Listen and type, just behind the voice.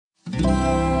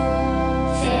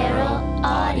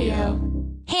Radio.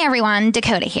 Hey everyone,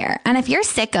 Dikoda here. And if you're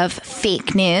sick of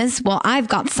fake news, well, I've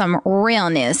got some real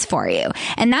news for you.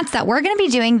 And that's that we're going to be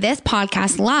doing this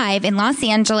podcast live in Los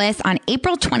Angeles on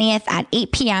April 20th at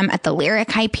 8 p.m. at the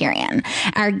Lyric Hyperion.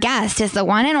 Our guest is the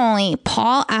one and only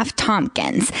Paul F.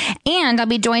 Tompkins. And I'll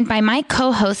be joined by my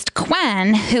co-host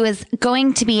Gwen, who is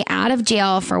going to be out of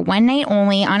jail for one night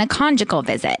only on a conjugal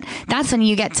visit. That's when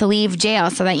you get to leave jail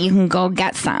so that you can go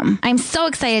get some. I'm so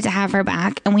excited to have her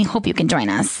back, and we hope you can join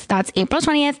us. That's April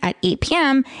 20th at 8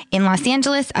 p.m. in Los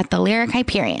Angeles at the Lyric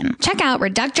Hyperion. Check out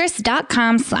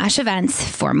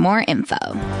reductress.com/events for more info.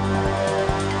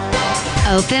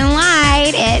 Open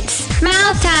wide, it's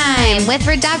mouth time with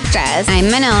Reductress. I'm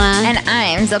Manilla. And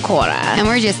I'm Dikoda. And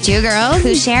we're just two girls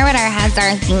who share what our heads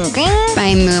are thinking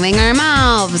by moving our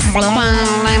mouths.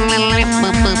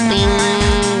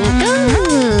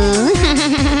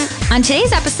 On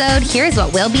today's episode, here's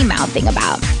what we'll be mouthing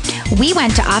about. We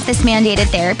went to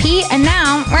office-mandated therapy, and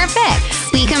now we're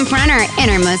fixed. We confront our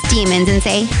innermost demons and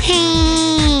say,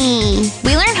 hey.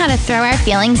 We learn how to throw our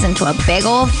feelings into a big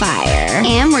old fire.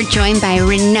 And we're joined by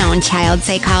renowned child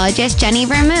psychologist Jenny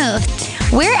Vermouth.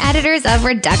 We're editors of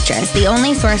Reductress, the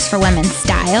only source for women's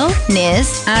style,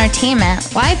 news,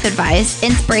 entertainment, life advice,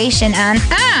 inspiration, and,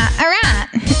 a rat.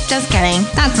 Just kidding.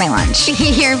 That's my lunch.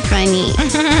 You're funny.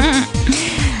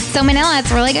 So Manilla,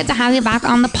 it's really good to have you back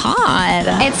on the pod.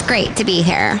 It's great to be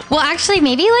here. Well, actually,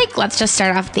 maybe let's just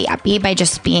start off the epi by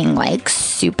just being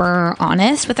super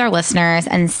honest with our listeners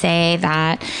and say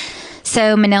that.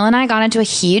 So Manilla and I got into a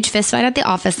huge fist fight at the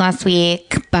office last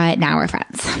week, but now we're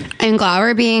friends. I'm glad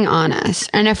we're being honest.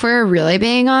 And if we're really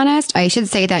being honest, I should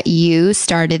say that you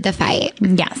started the fight.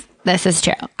 Yes. This is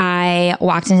true. I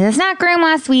walked into the snack room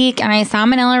last week and I saw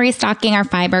Manilla restocking our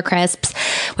fiber crisps,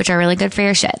 which are really good for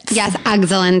your shits. Yes,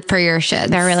 excellent for your shits.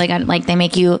 They're really good.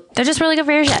 They're just really good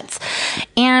for your shits.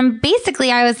 And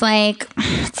basically I was like,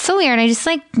 it's so weird. I just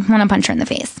want to punch her in the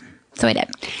face. So I did.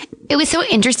 It was so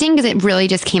interesting because it really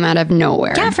just came out of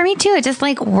nowhere. Yeah, for me too. It just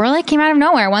really came out of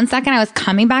nowhere. One second I was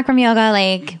coming back from yoga,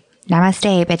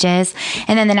 namaste, bitches.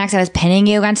 And then the next I was pinning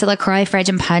you against the LaCroix fridge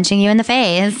and punching you in the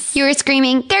face. You were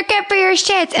screaming, they're good for your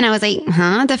shits. And I was like,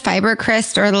 the fiber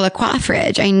crisp or the LaCroix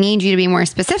fridge? I need you to be more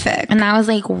specific. And that was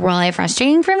really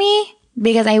frustrating for me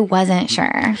because I wasn't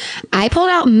sure. I pulled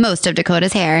out most of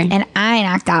Dakoda's hair. And I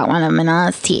knocked out one of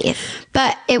Manilla's teeth.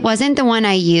 But it wasn't the one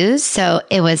I used, so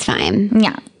it was fine.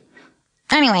 Yeah.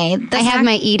 Anyway, I have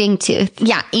my eating tooth.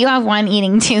 Yeah, you have one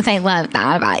eating tooth. I love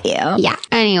that about you. Yeah.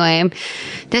 Anyway,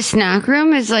 the snack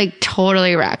room is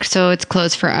totally wrecked, so it's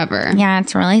closed forever. Yeah,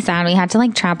 it's really sad. We had to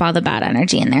trap all the bad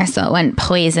energy in there so it wouldn't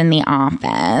poison the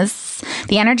office.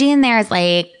 The energy in there is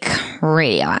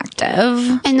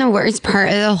radioactive. And the worst part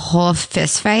of the whole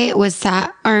fist fight was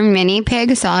that our mini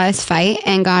pig saw us fight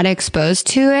and got exposed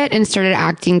to it and started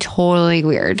acting totally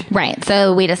weird. Right.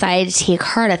 So we decided to take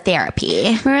her to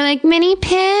therapy. We were like, Mini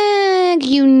pig,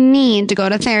 you need to go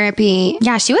to therapy.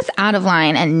 Yeah, she was out of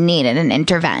line and needed an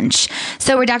intervention.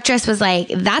 So Reductress was like,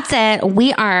 that's it.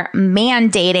 We are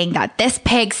mandating that this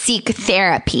pig seek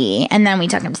therapy. And then we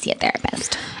took him to see a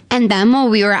therapist. And then while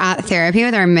we were at therapy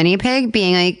with our mini pig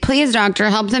being like, please, doctor,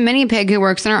 help the mini pig who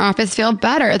works in our office feel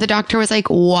better. The doctor was like,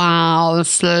 wow,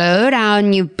 slow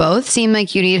down. You both seem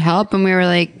like you need help. And we were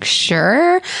like,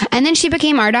 sure. And then she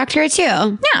became our doctor too.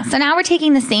 Yeah. So now we're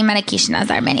taking the same medication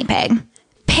as our mini pig.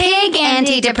 Pig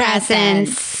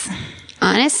antidepressants.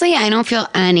 Honestly, I don't feel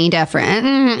any different.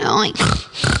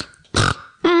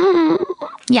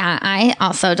 Yeah, I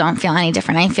also don't feel any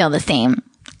different. I feel the same.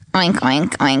 Oink,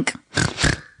 oink, oink.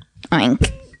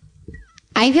 Oink.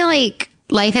 I feel like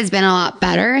life has been a lot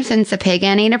better since the pig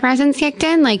antidepressants kicked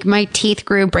in. My teeth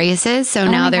grew braces, so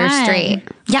now they're straight.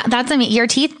 Yeah, that's amazing. Your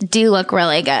teeth do look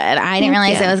really good. I didn't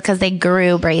realize it was because they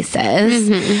grew braces.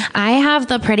 Mm-hmm. I have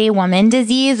the pretty woman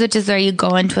disease, which is where you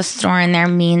go into a store and they're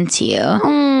mean to you.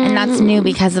 And that's new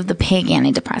because of the pig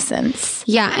antidepressants.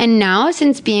 Yeah, and now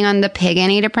since being on the pig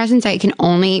antidepressants, I can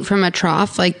only eat from a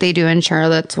trough like they do in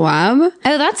Charlotte's Web.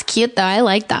 Oh, that's cute though. I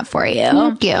like that for you.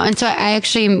 Thank you. And so I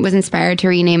actually was inspired to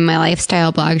rename my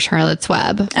lifestyle blog Charlotte's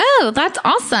Web. Oh, that's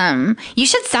awesome. You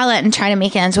should sell it and try to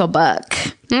make it into a book.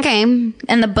 Okay.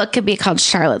 And the book could be called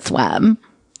Charlotte's Web.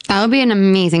 That would be an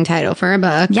amazing title for a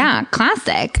book. Yeah,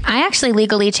 classic. I actually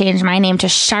legally changed my name to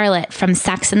Charlotte from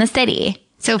Sex and the City.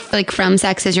 So from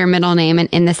Sex is your middle name and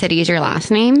In the City is your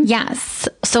last name? Yes.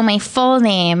 So my full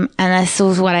name, and this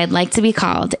is what I'd like to be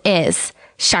called, is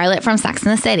Charlotte from Sex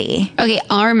and the City. Okay,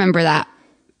 I'll remember that.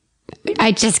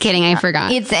 I just kidding. I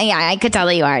forgot. I could tell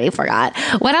that you already forgot.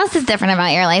 What else is different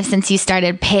about your life since you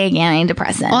started pig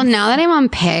antidepressants? Well, now that I'm on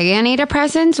pig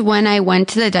antidepressants, when I went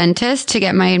to the dentist to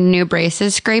get my new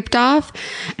braces scraped off,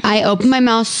 I opened my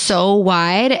mouth so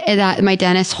wide that my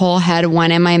dentist's whole head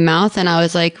went in my mouth, and I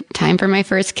was like, time for my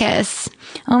first kiss.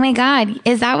 Oh my God.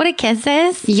 Is that what a kiss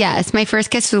is? Yes. My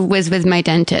first kiss was with my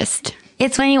dentist.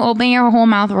 It's when you open your whole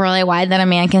mouth really wide that a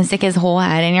man can stick his whole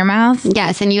head in your mouth?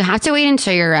 Yes, and you have to wait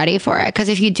until you're ready for it. Because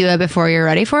if you do it before you're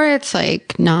ready for it, it's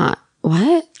like not,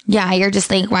 what? Yeah, you're just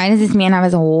like, why does this man have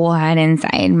his whole head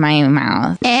inside my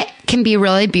mouth? It can be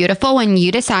really beautiful when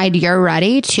you decide you're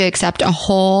ready to accept a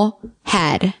whole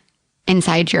head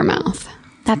inside your mouth.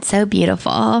 That's so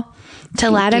beautiful. To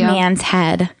let a man's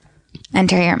head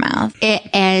enter your mouth. It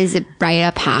is a rite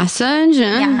of passage.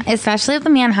 Yeah, especially if the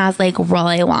man has like a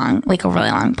really long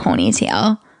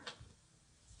ponytail.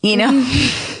 You know?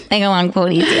 Like a long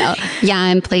ponytail. Yeah,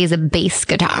 and plays a bass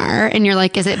guitar. And you're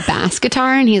like, is it bass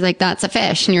guitar? And he's like, that's a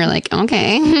fish. And you're like,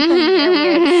 okay.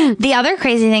 The other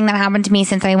crazy thing that happened to me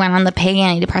since I went on the pig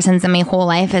antidepressants and my whole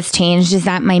life has changed is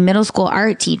that my middle school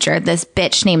art teacher, this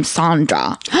bitch named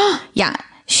Sandra, yeah,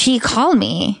 she called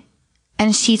me.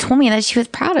 And she told me that she was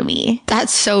proud of me.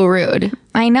 That's so rude.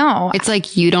 I know. It's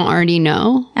like, you don't already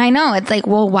know? I know. It's like,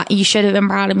 well, what? You should have been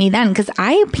proud of me then. Because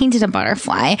I painted a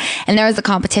butterfly and there was a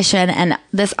competition and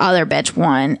this other bitch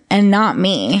won and not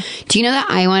me. Do you know that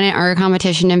I won an art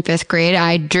competition in 5th grade?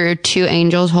 I drew 2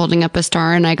 angels holding up a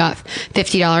star and I got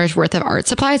 $50 worth of art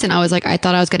supplies. And I was like, I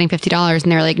thought I was getting $50.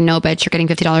 And they were like, no, bitch, you're getting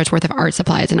 $50 worth of art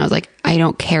supplies. And I was like, I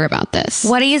don't care about this.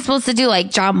 What are you supposed to do?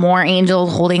 Like draw more angels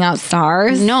holding out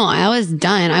stars? No, I was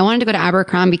done. I wanted to go to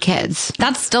Abercrombie Kids.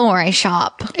 That's still where I shop.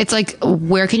 It's like,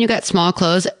 where can you get small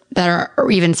clothes that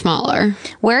are even smaller?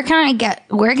 Where can I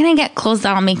get clothes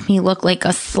that'll make me look like a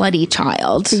slutty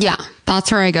child? Yeah,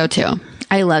 that's where I go to.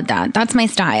 I love that. That's my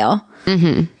style.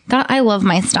 Mm-hmm. I love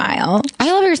my style.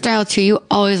 I love your style too. You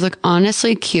always look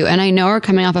honestly cute. And I know we're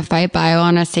coming off a fight, but I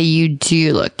want to say you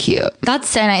do look cute. That's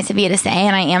so nice of you to say.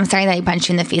 And I am sorry that I punched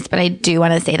you in the face, but I do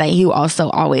want to say that you also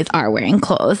always are wearing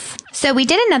clothes. So we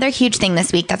did another huge thing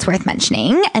this week that's worth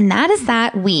mentioning. And that is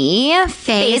that we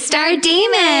faced our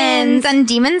demons. And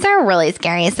demons are really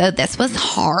scary. So this was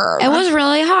hard. It was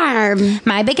really hard.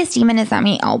 My biggest demon is that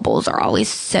my elbows are always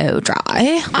so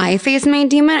dry. I faced my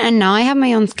demon and now I have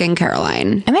my own skincare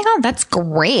line. Oh my God, that's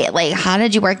great. Like, how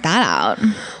did you work that out?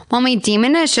 Well, my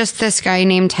demon is just this guy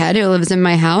named Ted who lives in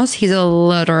my house. He's a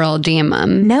literal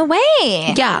demon. No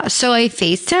way. Yeah. So I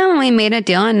faced him. We made a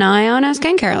deal and now I own a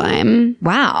skincare line.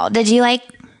 Wow. Did you like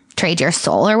trade your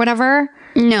soul or whatever?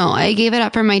 No, I gave it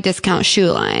up for my discount shoe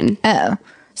line. Oh.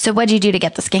 So what'd you do to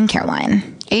get the skincare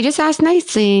line? I just asked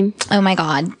nicely. Oh my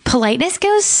God. Politeness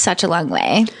goes such a long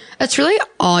way. It's really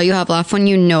all you have left when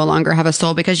you no longer have a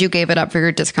soul because you gave it up for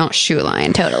your discount shoe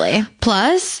line. Totally.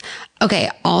 Plus, okay,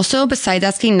 also besides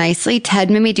asking nicely,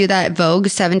 Ted made me do that Vogue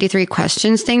 73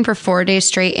 questions thing for 4 days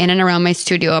straight in and around my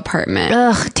studio apartment.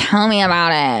 Ugh, tell me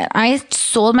about it. I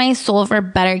sold my soul for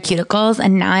better cuticles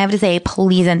and now I have to say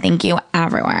please and thank you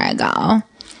everywhere I go.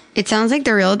 It sounds like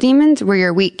the real demons were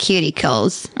your weak cutie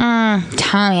kills.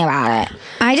 Tell me about it.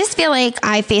 I just feel like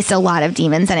I faced a lot of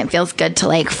demons and it feels good to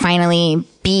like finally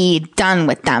be done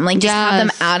with them. Like just have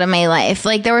them out of my life.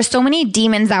 Like there were so many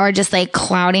demons that were just like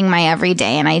clouding my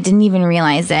everyday and I didn't even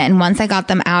realize it. And once I got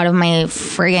them out of my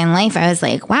friggin' life, I was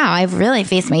like, wow, I've really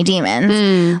faced my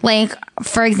demons. Like,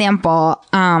 for example,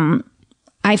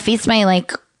 I faced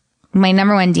my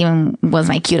number one demon was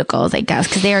my cuticles, I guess,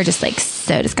 because they were just like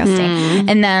so disgusting.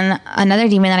 And then another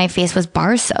demon that I faced was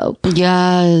bar soap.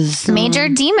 Yes. Major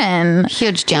demon.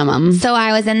 Huge gem. So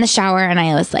I was in the shower and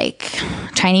I was like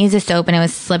trying to use the soap and it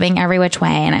was slipping every which way.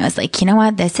 And I was like, you know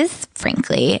what? This is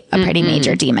frankly a pretty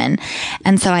major demon.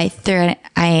 And so I threw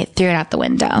it out the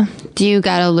window. Do you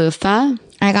got a loofah?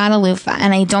 I got a loofah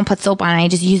and I don't put soap on it. I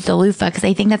just use the loofah because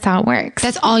I think that's how it works.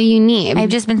 That's all you need. I've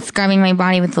just been scrubbing my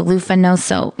body with the loofah, no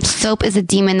soap. Soap is a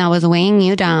demon that was weighing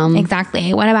you down.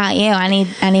 Exactly. What about you?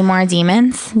 Any more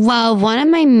demons? Well, one of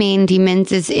my main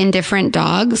demons is indifferent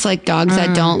dogs, like dogs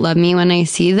that don't love me when I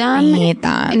see them. I hate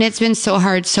that. And it's been so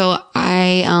hard. So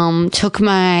I took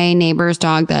my neighbor's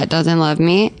dog that doesn't love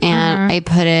me and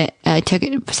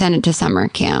sent it to summer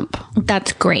camp.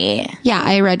 That's great. Yeah,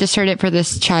 I registered it for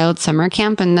this child's summer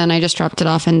camp and then I just dropped it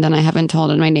off and then I haven't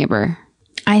told my neighbor.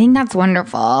 I think that's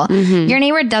wonderful. Your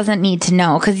neighbor doesn't need to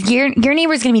know because your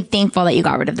neighbor's going to be thankful that you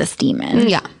got rid of this demon.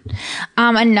 Yeah.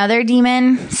 Another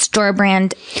demon, store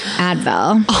brand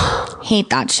Advil. Hate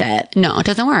that shit. No, it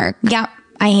doesn't work. Yeah.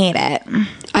 I hate it.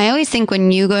 I always think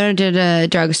when you go to the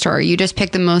drugstore, you just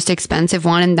pick the most expensive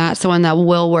one, and that's the one that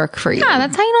will work for you. Yeah,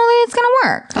 that's how you know that it's going to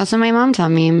work. That's what my mom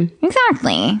told me.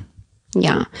 Exactly.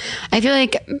 Yeah. I feel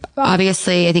like,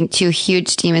 obviously, I think 2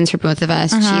 huge demons for both of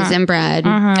us, cheese and bread.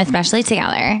 Especially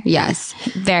together. Yes.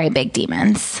 Very big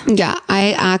demons. Yeah.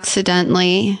 I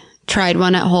accidentally tried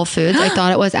one at Whole Foods. I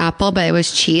thought it was apple, but it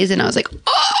was cheese, and I was like,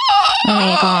 oh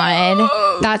my God.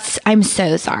 I'm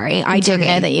so sorry. I didn't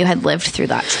know that you had lived through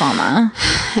that trauma.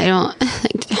 I don't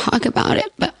like to talk about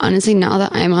it, but honestly, now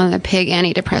that I'm on the pig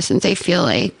antidepressants, I feel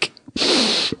like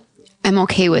I'm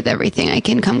okay with everything. I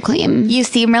can come clean. You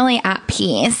seem really at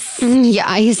peace. Yeah,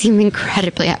 I seem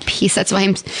incredibly at peace. That's why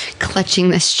I'm clutching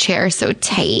this chair so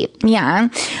tight. Yeah.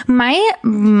 My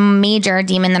major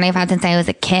demon that I've had since I was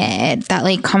a kid that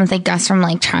like comes, I guess, from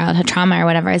like childhood trauma or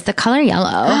whatever is the color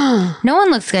yellow. No one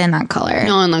looks good in that color.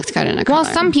 No one looks good in a color. Well,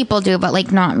 some people do, but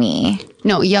like not me.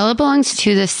 No, yellow belongs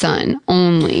to the sun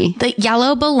only. The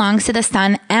yellow belongs to the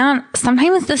sun and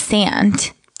sometimes the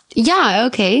sand. Yeah,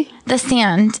 okay. The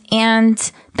sand, and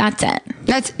that's it.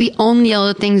 That's the only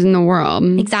yellow things in the world.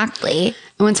 Exactly.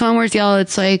 And when someone wears yellow,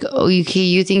 it's like, oh, you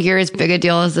think you're as big a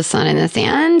deal as the sun and the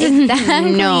sand?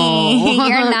 Exactly. No.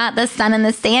 You're not the sun and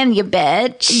the sand, you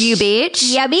bitch. You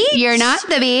bitch. Yeah, bitch. You're not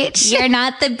the beach. You're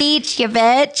not the beach, you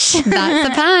bitch. That's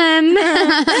a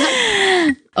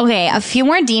pun. Okay, a few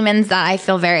more demons that I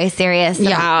feel very serious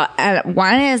about. And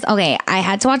one is, I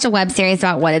had to watch a web series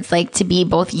about what it's like to be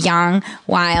both young,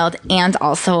 wild, and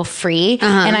also free.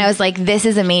 And I was like, this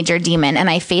is a major demon. And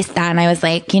I faced that and I was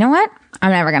like, you know what?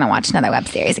 I'm never going to watch another web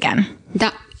series again.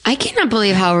 I cannot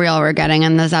believe how real we're getting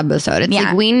in this episode. It's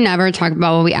like we never talk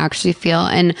about what we actually feel.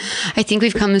 And I think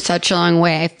we've come such a long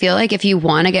way. I feel like if you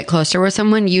want to get closer with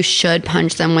someone, you should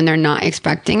punch them when they're not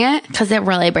expecting it. Because it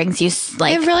really brings you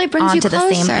onto the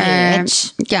same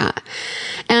page. Yeah.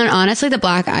 And honestly, the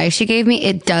black eye she gave me,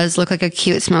 it does look like a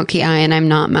cute smoky eye, and I'm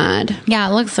not mad. Yeah,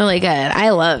 it looks really good. I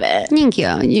love it. Thank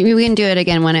you. We can do it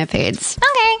again when it fades.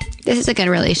 Okay. This is a good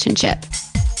relationship.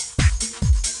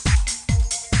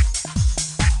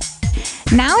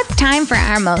 Now it's time for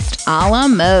our most a la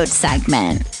mode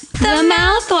segment. The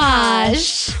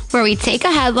mouthwash. Where we take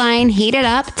a headline, heat it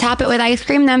up, top it with ice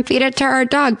cream, then feed it to our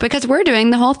dog because we're doing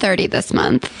the whole 30 this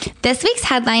month. This week's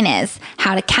headline is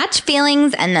How to Catch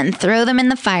Feelings and Then Throw Them in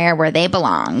the Fire Where They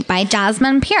Belong by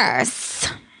Jasmine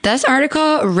Pierce. This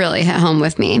article really hit home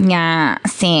with me. Yeah,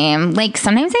 same. Like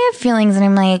sometimes I have feelings and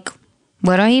I'm like,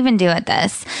 what do I even do with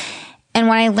this? And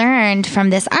what I learned from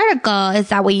this article is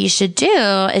that what you should do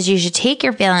is you should take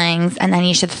your feelings and then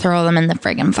you should throw them in the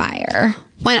friggin' fire.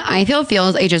 When I feel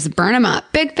feels, I just burn them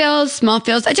up. Big feels, small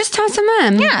feels, I just toss them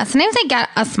in. Yeah, sometimes I get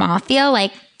a small feel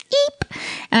like, eep,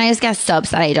 and I just get so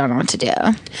upset I don't know what to do.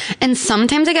 And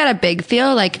sometimes I get a big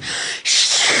feel like,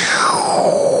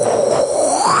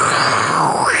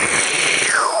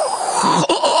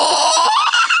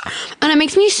 and it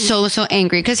makes me so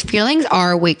angry because feelings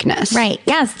are weakness. Right.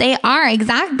 Yes, they are.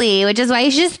 Exactly. Which is why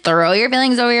you should just throw your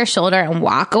feelings over your shoulder and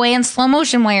walk away in slow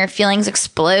motion while your feelings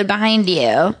explode behind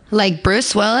you. Like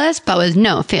Bruce Willis, but with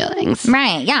no feelings.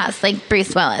 Right. Yes. Like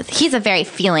Bruce Willis. He's a very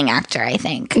feeling actor, I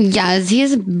think. Yes.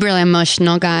 He's a really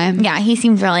emotional guy. Yeah. He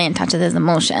seems really in touch with his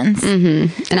emotions.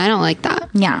 Mm-hmm. And I don't like that.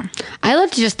 Yeah. I love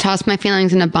to just toss my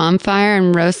feelings in a bonfire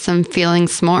and roast some feeling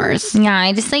s'mores. Yeah.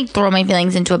 I just like throw my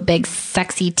feelings into a big,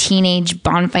 sexy teenage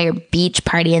bonfire beach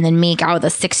party and then make out with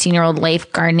a 16-year-old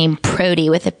lifeguard named Prody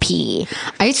with a P.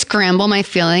 I scramble my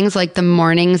feelings like the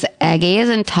morning's eggies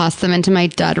and toss them into my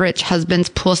dud-rich husband's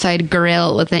poolside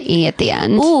grill with an E at the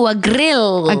end. Ooh, a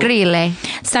grill. A grille.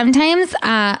 Sometimes,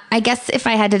 I guess if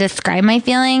I had to describe my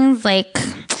feelings, like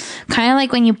kind of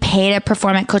like when you pay to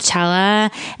perform at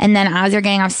Coachella and then as you're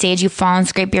getting off stage, you fall and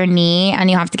scrape your knee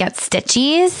and you have to get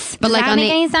stitches. But Does like that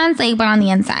make any sense? Like, but on the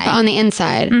inside. On the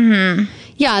inside. Mm-hmm.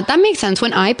 Yeah, that makes sense.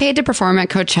 When I paid to perform at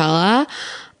Coachella,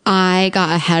 I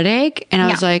got a headache and I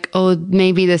was like, oh,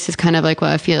 maybe this is kind of like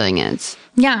what a feeling is.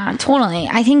 Yeah, totally.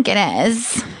 I think it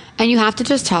is. And you have to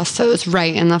just toss those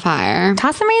right in the fire.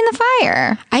 Toss them right in the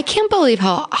fire. I can't believe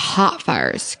how hot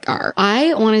fires are.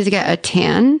 I wanted to get a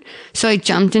tan, so I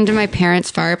jumped into my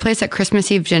parents' fireplace at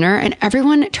Christmas Eve dinner, and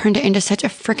everyone turned it into such a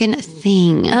freaking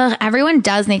thing. Ugh, everyone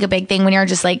does make a big thing when you're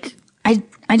just like,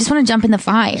 I just want to jump in the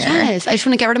fire. Yes, I just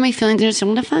want to get rid of my feelings and just jump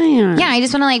in the fire. Yeah, I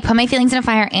just want to like put my feelings in a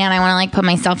fire and I want to like put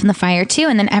myself in the fire too.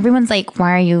 And then everyone's like,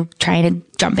 why are you trying to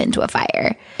jump into a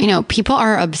fire? You know, people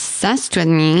are obsessed with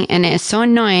me and it's so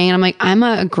annoying. And I'm like, I'm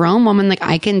a grown woman. Like,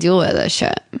 I can deal with this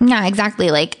shit. Yeah,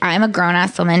 exactly. Like, I'm a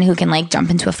grown-ass woman who can, like,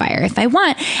 jump into a fire if I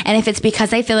want. And if it's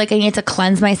because I feel like I need to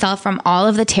cleanse myself from all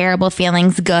of the terrible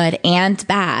feelings, good and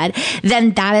bad,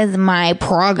 then that is my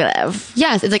prerogative.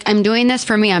 Yes, it's like, I'm doing this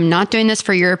for me. I'm not doing this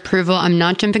for your approval. I'm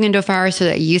not jumping into a fire so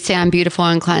that you say I'm beautiful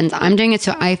and cleansed. I'm doing it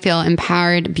so I feel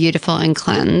empowered, beautiful, and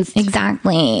cleansed.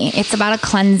 Exactly. It's about a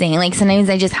cleansing. Like,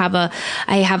 sometimes I just have a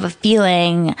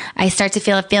feeling. I start to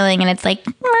feel a feeling and it's like,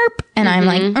 merp, and I'm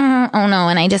like, oh no.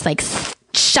 And I just like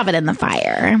shove it in the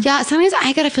fire. Yeah. Sometimes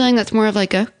I get a feeling that's more of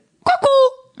like a cuckoo.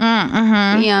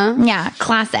 Yeah. Yeah.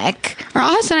 Classic. Or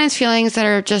I have sometimes feelings that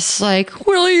are just like,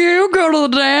 will you go to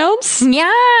the dance?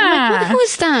 Yeah. I'm like,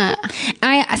 who's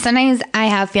that? Sometimes I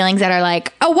have feelings that are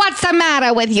like, oh, what's the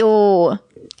matter with you?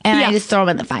 And I just throw them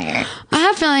in the fire. I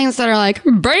have feelings that are like,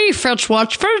 beef, it's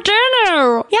what's for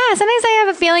dinner. Yeah, sometimes I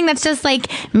have a feeling that's just like,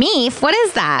 meef, what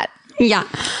is that? Yeah.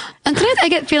 And sometimes I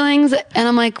get feelings and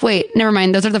I'm like, wait, never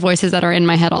mind. Those are the voices that are in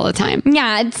my head all the time.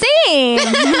 Yeah, same.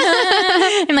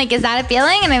 I'm like, is that a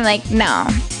feeling? And I'm like, no,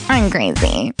 I'm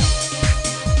crazy.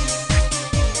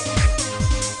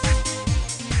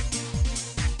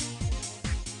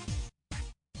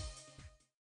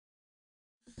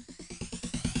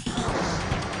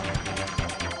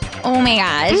 Oh my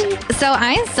gosh. So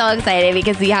I'm so excited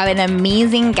because we have an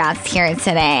amazing guest here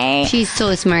today. She's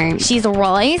so smart. She's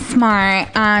really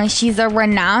smart. She's a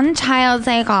renowned child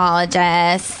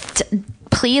psychologist.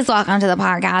 Please welcome to the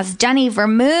podcast, Jenny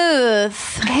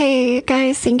Vermouth. Hey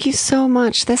guys, thank you so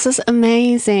much. This is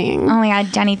amazing. Oh my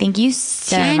God, Jenny, thank you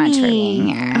so much for being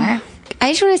here.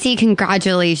 I just want to say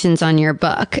congratulations on your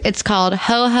book. It's called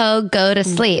Ho Ho Go to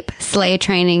Sleep,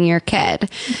 Sleigh-Training Your Kid.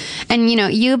 And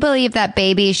you believe that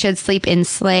babies should sleep in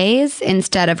sleighs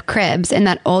instead of cribs, and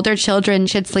that older children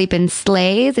should sleep in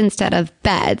sleighs instead of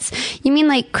beds. You mean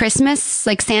like Christmas,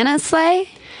 like Santa's sleigh?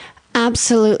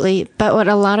 Absolutely. But what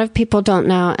a lot of people don't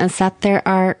know is that there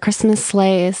are Christmas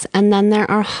sleighs, and then there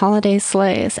are holiday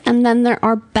sleighs, and then there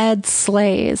are bed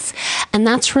sleighs. And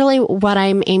that's really what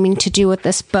I'm aiming to do with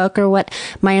this book, or what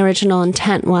my original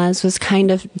intent was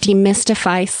kind of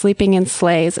demystify sleeping in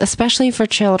sleighs, especially for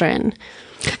children.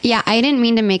 Yeah, I didn't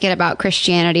mean to make it about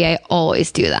Christianity. I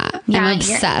always do that. Yeah, I'm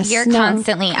obsessed. You're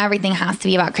constantly, everything has to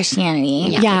be about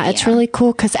Christianity. Yeah, it's really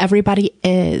cool because everybody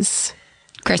is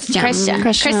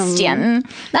Christian.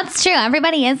 That's true.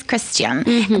 Everybody is Christian.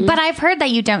 Mm-hmm. But I've heard that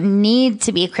you don't need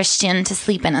to be a Christian to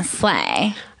sleep in a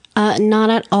sleigh. Not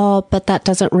at all, but that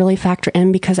doesn't really factor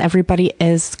in because everybody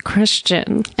is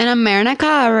Christian. In America,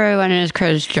 everyone is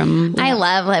Christian. I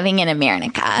love living in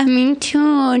America. Me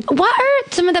too. What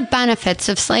are some of the benefits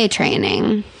of sleigh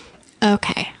training?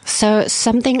 Okay, so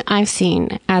something I've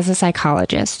seen as a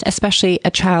psychologist, especially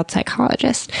a child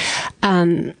psychologist,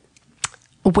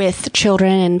 with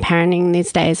children and parenting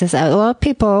these days is that a lot of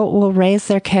people will raise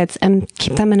their kids and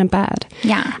keep them in a bed.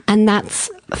 Yeah. And that's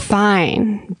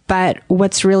fine. But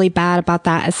what's really bad about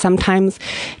that is sometimes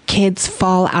kids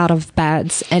fall out of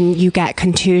beds and you get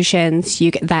contusions.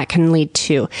 That can lead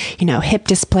to, hip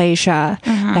dysplasia.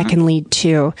 Mm-hmm. That can lead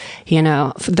to,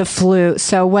 the flu.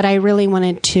 So what I really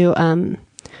wanted to,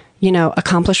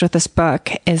 accomplish with this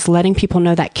book is letting people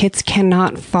know that kids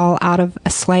cannot fall out of a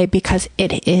sleigh because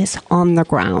it is on the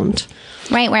ground.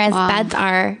 Right, whereas beds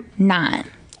are not.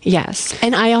 Yes.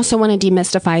 And I also want to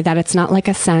demystify that it's not like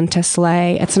a Santa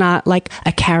sleigh. It's not like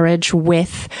a carriage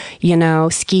with,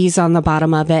 skis on the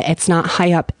bottom of it. It's not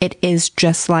high up. It is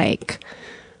just like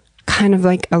kind of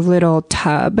like a little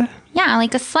tub. Yeah,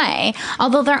 like a sleigh.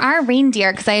 Although there are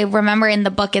reindeer, because I remember in the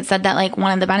book it said that like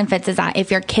one of the benefits is that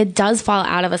if your kid does fall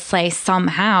out of a sleigh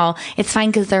somehow, it's fine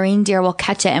because the reindeer will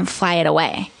catch it and fly it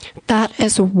away. That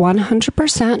is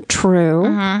 100% true.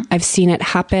 Mm-hmm. I've seen it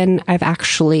happen. I've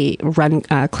actually run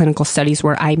clinical studies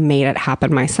where I made it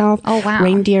happen myself. Oh, wow.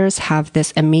 Reindeers have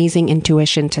this amazing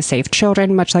intuition to save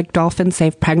children, much like dolphins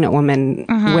save pregnant women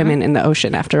in the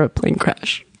ocean after a plane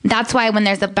crash. That's why when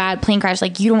there's a bad plane crash,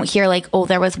 like you don't hear like, oh,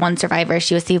 there was one survivor,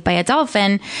 she was saved by a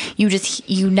dolphin.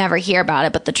 You never hear about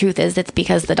it. But the truth is it's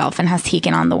because the dolphin has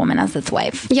taken on the woman as its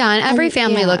wife. Yeah. And every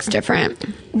family looks different.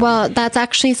 Well, that's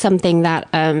actually something that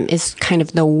is kind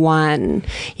of the one,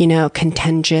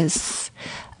 contentious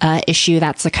issue.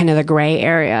 That's kind of the gray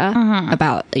area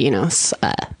about,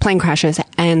 plane crashes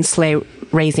and sleigh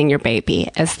raising your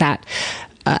baby is that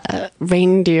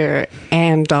reindeer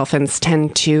and dolphins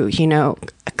tend to,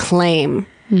 claim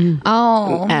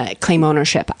claim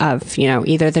ownership of,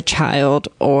 either the child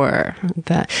or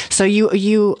so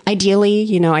you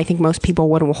ideally, I think most people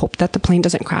would hope that the plane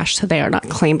doesn't crash so they are not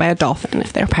claimed by a dolphin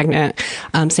if they're pregnant.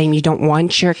 Saying you don't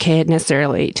want your kid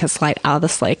necessarily to slide out of the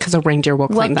sleigh because a reindeer will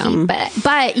claim them.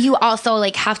 But you also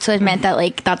have to admit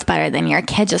that that's better than your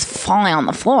kid just falling on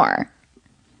the floor.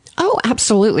 Oh,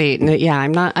 absolutely.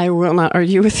 Yeah, I will not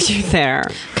argue with you there.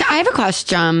 Okay, I have a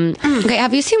question. Okay,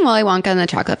 have you seen Willy Wonka and the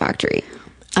Chocolate Factory?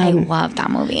 I love that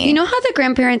movie. You know how the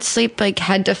grandparents sleep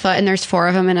head to foot and there's 4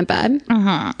 of them in a bed?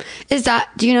 Mm-hmm.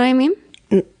 Do you know what I mean?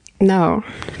 No.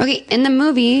 Okay, in the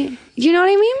movie, do you know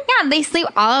what I mean? Yeah, they sleep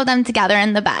all of them together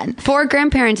in the bed. 4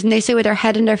 grandparents, and they sleep with their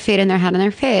head and their feet and their head and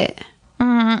their feet.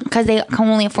 Because they can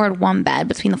only afford one bed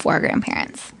between the 4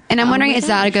 grandparents. And I'm wondering, is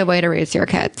that a good way to raise your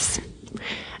kids?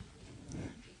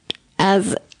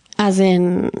 As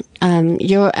in,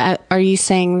 are you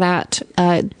saying that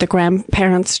the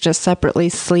grandparents just separately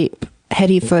sleep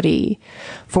heady-footy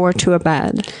 4 to a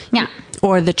bed? Yeah.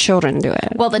 Or the children do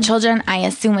it? Well, the children, I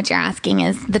assume what you're asking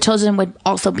is the children would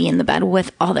also be in the bed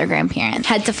with all their grandparents.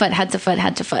 Head to foot, head to foot,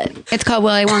 head to foot. It's called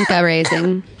Willy Wonka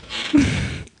raising.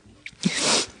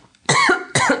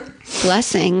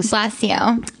 Blessings. Bless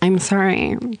you. I'm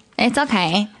sorry. It's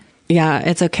okay. Yeah,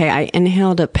 it's okay. I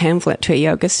inhaled a pamphlet to a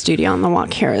yoga studio on the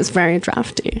walk here. It was very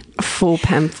drafty. A full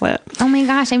pamphlet. Oh my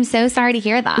gosh, I'm so sorry to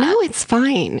hear that. No, it's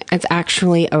fine. It's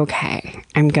actually okay.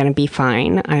 I'm going to be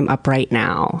fine. I'm up right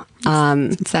now.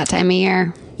 It's that time of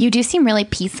year. You do seem really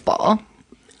peaceful.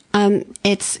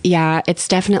 It's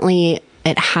definitely,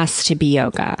 it has to be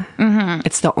yoga. Mm-hmm.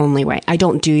 It's the only way. I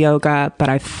don't do yoga, but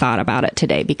I've thought about it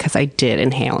today because I did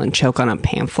inhale and choke on a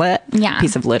pamphlet,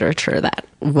 piece of literature that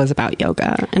was about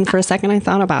yoga. And for a second I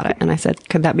thought about it and I said,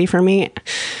 could that be for me?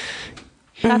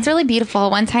 That's really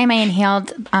beautiful. One time I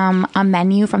inhaled a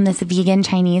menu from this vegan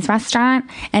Chinese restaurant.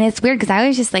 And it's weird because I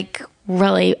was just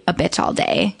really a bitch all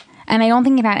day. And I don't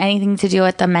think it had anything to do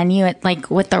with the menu,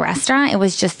 with the restaurant. It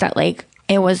was just that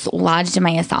it was lodged in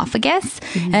my esophagus.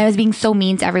 Mm-hmm. And I was being so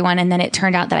mean to everyone. And then it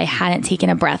turned out that I hadn't taken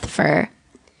a breath for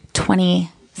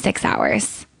 26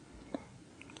 hours.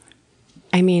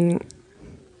 I mean,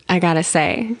 I gotta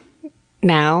say,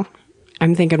 now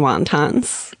I'm thinking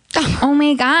wontons. Oh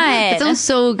my God. It sounds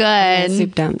so good.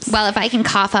 Soup dumps. Well, if I can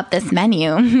cough up this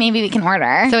menu, maybe we can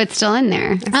order. So it's still in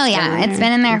there. It's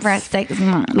been in there for 6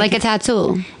 months. Like a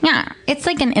tattoo. Yeah. It's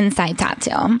like an inside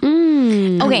tattoo.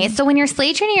 Okay. So when you're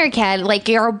sleigh training your kid,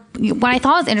 what I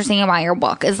thought was interesting about your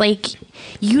book is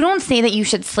you don't say that you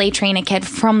should sleigh train a kid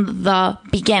from the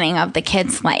beginning of the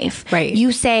kid's life. Right.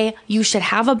 You say you should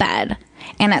have a bed.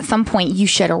 And at some point,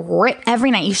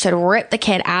 every night, you should rip the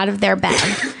kid out of their bed.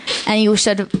 And you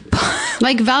should...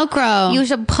 Like Velcro. You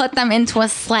should put them into a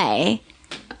sleigh.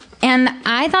 And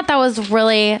I thought that was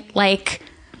really,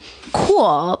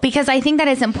 cool. Because I think that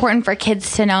it's important for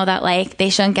kids to know that, they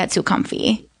shouldn't get too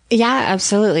comfy. Yeah,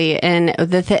 absolutely. And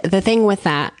the thing with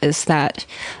that is that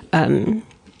I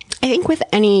think with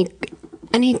any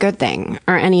good thing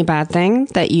or any bad thing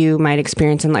that you might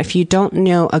experience in life, you don't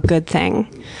know a good thing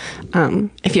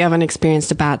if you haven't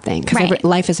experienced a bad thing. Because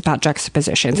life is about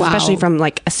juxtapositions, especially from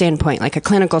a standpoint, a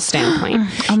clinical standpoint.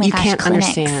 Oh my you gosh, can't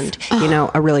clinics. understand,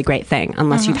 a really great thing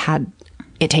unless you've had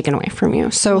it taken away from you.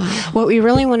 So what we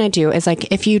really want to do is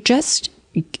if you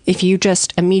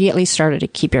just immediately started to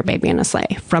keep your baby in a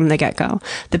sleigh from the get-go,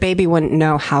 the baby wouldn't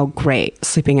know how great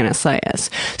sleeping in a sleigh is.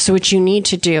 So what you need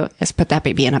to do is put that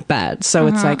baby in a bed. So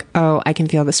it's I can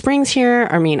feel the springs here.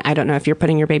 I mean, I don't know if you're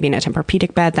putting your baby in a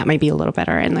Tempur-Pedic bed, that might be a little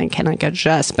better and they can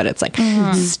adjust, but it's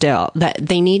still that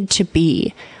they need to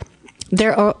be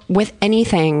there. With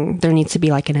anything, there needs to be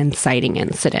an inciting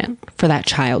incident for that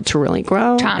child to really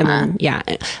grow. Trauma. And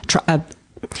then,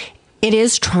 it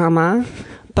is trauma.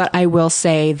 But I will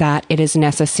say that it is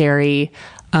necessary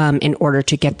in order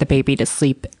to get the baby to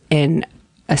sleep in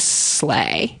a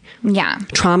sleigh. Yeah.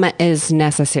 Trauma is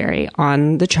necessary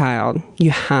on the child.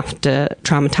 You have to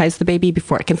traumatize the baby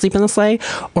before it can sleep in the sleigh,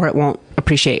 or it won't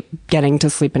appreciate getting to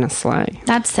sleep in a sleigh.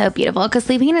 That's so beautiful because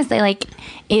sleeping in a sleigh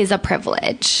is a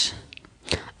privilege.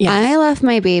 Yes. I left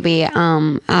my baby in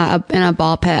a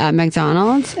ball pit at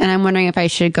McDonald's, and I'm wondering if I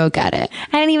should go get it.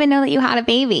 I didn't even know that you had a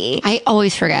baby. I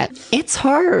always forget. It's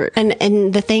hard.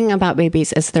 And the thing about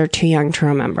babies is they're too young to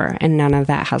remember, and none of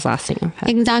that has lasting effect.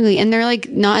 Exactly. And they're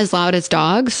not as loud as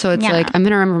dogs, so it's I'm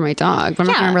going to remember my dog. But I'm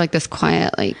not going to remember this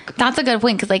quiet, That's a good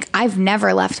point, because I've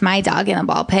never left my dog in a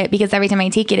ball pit, because every time I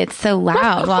take it, it's so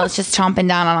loud while it's just chomping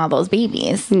down on all those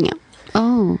babies. Yeah.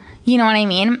 Oh. You know what I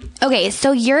mean? Okay,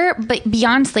 so but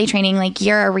beyond sleigh training,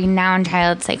 you're a renowned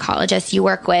child psychologist. You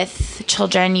work with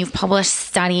children. You've published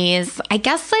studies. I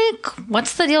guess,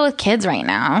 what's the deal with kids right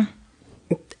now?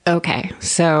 Okay,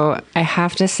 so I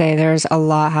have to say there's a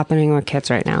lot happening with kids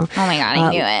right now. Oh my God,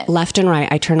 I knew it. Left and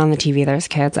right, I turn on the TV, there's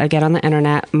kids. I get on the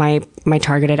internet, my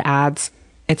targeted ads,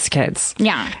 it's kids.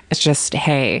 Yeah. It's just,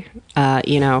 hey,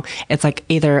 it's like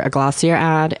either a Glossier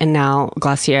ad, and now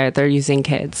Glossier, they're using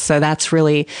kids. So that's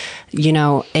really,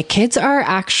 kids are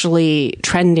actually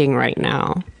trending right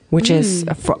now. Which is,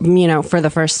 for the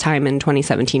first time in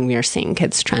 2017, we are seeing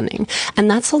kids trending. And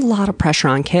that's a lot of pressure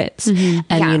on kids. Mm-hmm.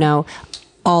 And,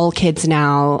 all kids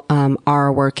now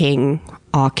are working.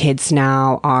 All kids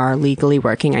now are legally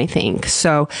working, I think.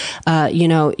 So,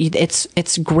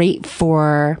 it's great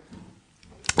for,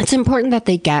 it's important that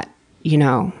they get,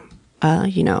 the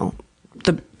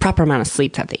proper amount of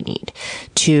sleep that they need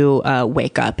to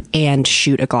wake up and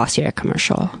shoot a Glossier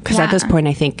commercial. Because at this point,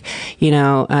 I think,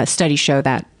 studies show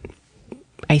that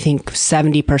I think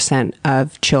 70%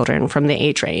 of children from the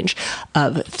age range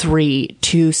of 3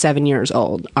 to 7 years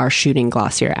old are shooting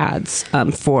Glossier ads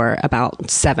for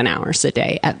about 7 hours a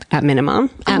day at minimum.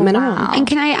 Wow. And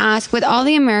can I ask, with all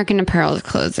the American Apparel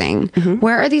closing,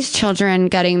 where are these children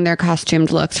getting their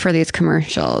costumed looks for these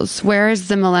commercials? Where is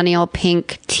the millennial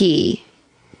pink tea?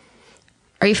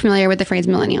 Are you familiar with the phrase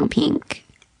millennial pink?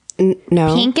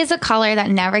 No. Pink is a color that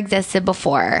never existed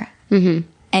before. Mm-hmm.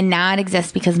 And now it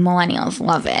exists because millennials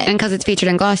love it. And because it's featured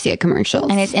in Glossier commercials.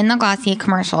 And it's in the Glossier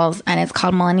commercials, and it's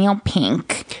called Millennial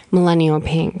Pink. Millennial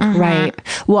Pink, right.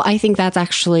 Well, I think that's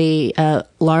actually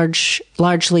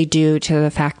largely due to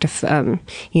the fact of,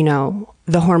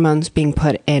 the hormones being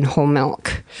put in whole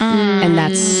milk. And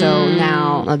that's so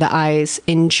now the eyes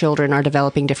in children are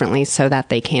developing differently so that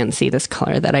they can see this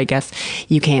color that I guess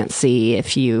you can't see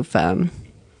if you've,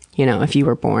 if you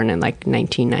were born in like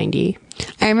 1990.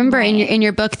 I remember in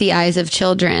your book, The Eyes of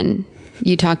Children,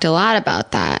 you talked a lot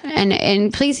about that.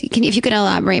 And please, if you could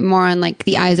elaborate more on like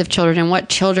the eyes of children and what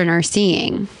children are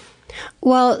seeing.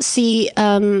 Well, see,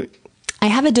 I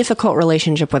have a difficult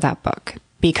relationship with that book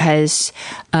because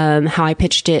how I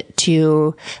pitched it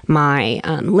to my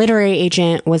literary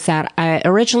agent was that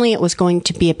originally it was going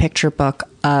to be a picture book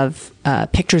of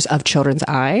pictures of children's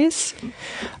eyes.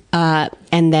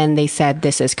 And then they said,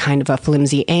 this is kind of a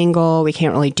flimsy angle. We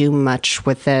can't really do much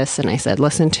with this. And I said,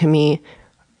 listen to me.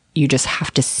 You just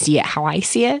have to see it how I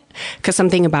see it. Because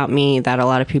something about me that a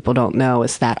lot of people don't know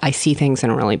is that I see things in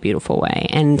a really beautiful way.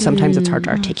 And sometimes it's hard to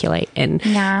articulate. And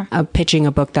pitching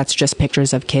a book that's just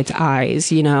pictures of kids'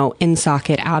 eyes, in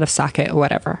socket, out of socket,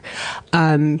 whatever.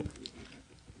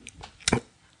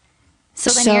 So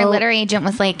then your literary agent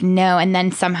was like, no, and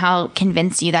then somehow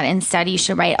convinced you that instead you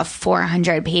should write a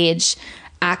 400-page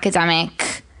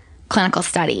academic clinical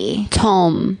study.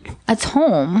 Tome. A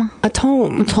tome? A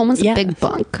tome is a big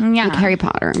book. Yeah. Like Harry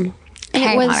Potter.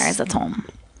 Harry Potter is a tome.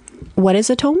 What is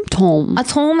a tome? Tome. A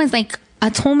tome is like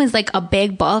a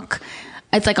big book.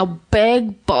 It's like a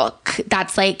big book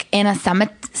that's like in a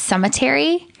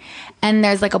cemetery, and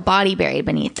there's like a body buried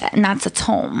beneath it, and that's a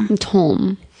tome. A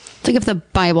tome. It's like if the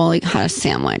Bible had a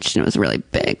sandwich and it was really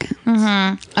big.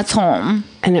 A tome.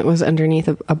 And it was underneath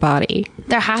a body.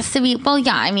 There has to be,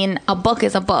 a book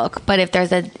is a book, but if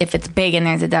it's big and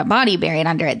there's a dead body buried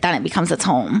under it, then it becomes a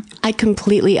tome. I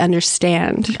completely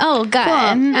understand. Oh, good.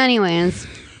 Cool. Anyways.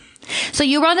 So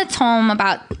you wrote a tome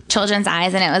about children's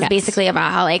eyes, and it was basically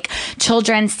about how like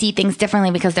children see things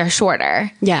differently because they're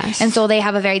shorter. Yes. And so they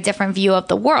have a very different view of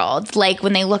the world. Like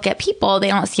when they look at people, they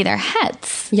don't see their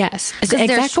heads. Yes. Because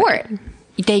they're short.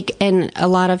 And a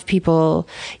lot of people,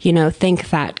 think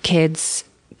that kids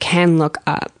can look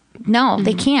up. No,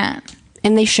 they can't.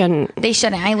 And they shouldn't.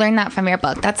 I learned that from your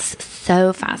book. That's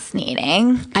so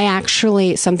fascinating.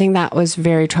 Something that was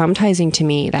very traumatizing to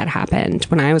me that happened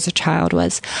when I was a child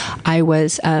was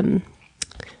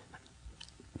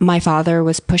my father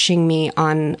was pushing me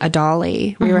on a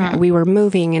dolly. We were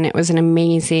moving, and it was an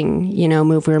amazing,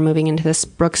 move. We were moving into this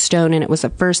Brookstone, and it was the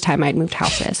first time I'd moved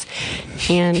houses.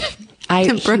 And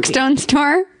the Brookstone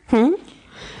store?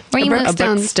 Where you moved? A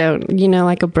Brookstone,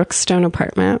 like a Brookstone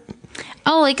apartment.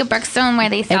 Oh, like a Brookstone where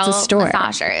they sell it's a store.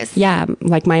 massagers. Yeah,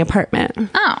 like my apartment.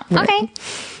 Oh, okay.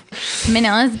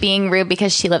 Manilla's being rude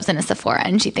because she lives in a Sephora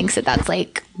and she thinks that that's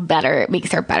like better. It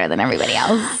makes her better than everybody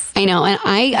else. I know. And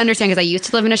I understand because I used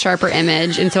to live in a sharper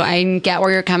image. And so I get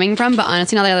where you're coming from. But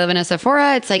honestly, now that I live in a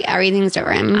Sephora, it's like everything's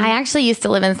different. I actually used to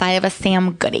live inside of a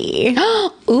Sam Goody.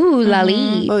 Ooh,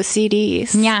 lali.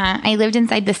 OCDs. Yeah, I lived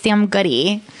inside the Sam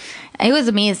Goody. It was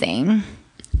amazing.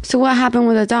 So what happened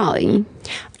with the dolly?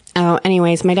 Oh,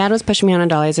 anyways, my dad was pushing me on a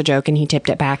dolly as a joke, and he tipped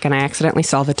it back, and I accidentally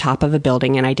saw the top of a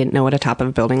building, and I didn't know what a top of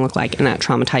a building looked like, and that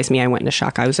traumatized me. I went into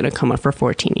shock. I was in a coma for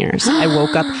 14 years. I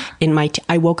woke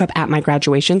up at my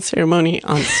graduation ceremony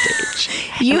on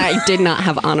stage, and I did not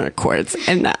have honor cords,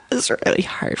 and that was really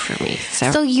hard for me.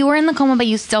 So you were in the coma, but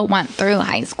you still went through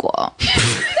high school,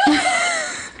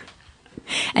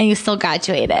 and you still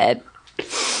graduated.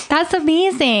 That's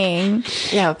amazing.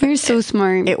 Yeah, You're so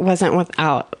smart. it wasn't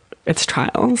without its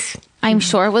trials. I'm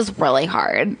sure it was really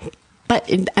hard. But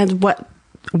and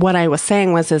what I was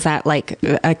saying is that like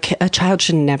a child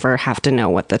should never have to know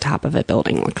what the top of a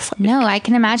building looks like. No, I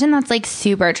can imagine that's like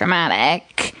super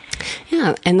dramatic.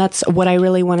 Yeah, and that's what I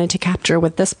really wanted to capture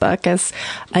with this book is,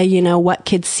 what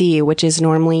kids see, which is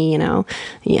normally,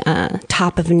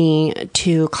 top of knee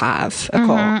to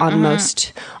clavicle on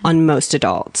most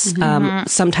adults.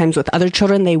 Sometimes with other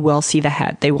children, they will see the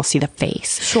head, they will see the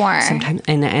face. Sure. Sometimes,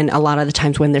 and a lot of the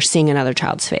times when they're seeing another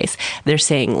child's face, they're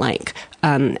saying like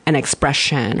an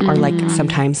expression or like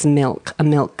sometimes a milk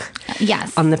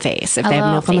Yes. on the face. If they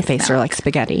have milk on the face, or like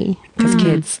spaghetti, because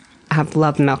kids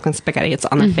love milk and spaghetti. It's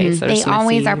on their face. They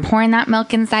always are pouring that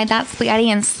milk inside that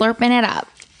spaghetti and slurping it up.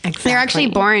 Exactly. They're actually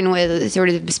born with sort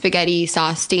of spaghetti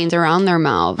sauce stains around their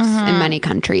mouths in many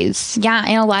countries. Yeah,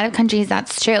 in a lot of countries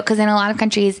that's true, because in a lot of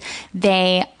countries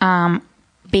they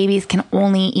babies can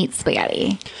only eat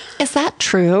spaghetti. Is that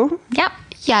true? Yep.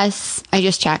 Yes, I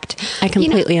just checked. I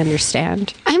completely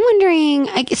understand. I'm wondering,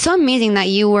 it's so amazing that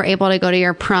you were able to go to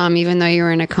your prom even though you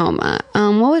were in a coma.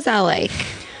 What was that like?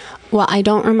 Well, I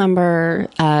don't remember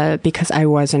because I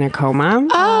was in a coma. Oh my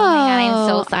God, I'm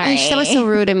so sorry. That was so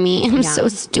rude of me. I'm so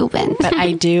stupid. But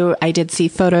I did see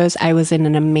photos. I was in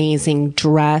an amazing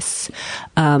dress.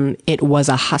 It was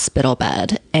a hospital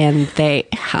bed, and they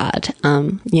had,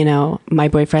 my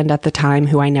boyfriend at the time,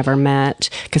 who I never met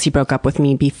because he broke up with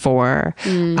me before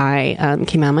I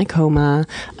came out of my coma.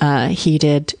 He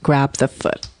did grab the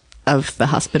foot of the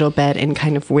hospital bed and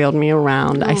kind of wheeled me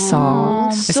around. I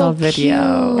saw a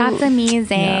video. That's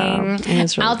amazing. Yeah, it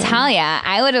was really I'll good. tell ya,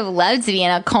 I would have loved to be in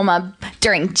a coma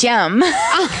during gym.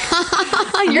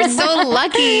 You're so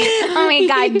lucky. Oh my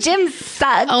God, gym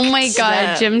sucks. Oh my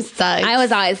God, gym sucks. I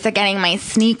was always forgetting my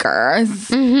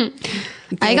sneakers.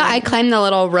 I climbed the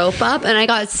little rope up and I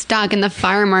got stuck, and the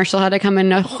fire marshal had to come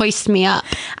and hoist me up.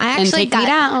 I and actually take me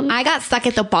down. I got stuck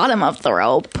at the bottom of the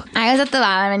rope. I was at the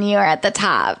bottom and you were at the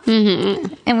top.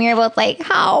 Mm-hmm. And we were both like,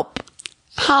 help.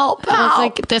 Help. I was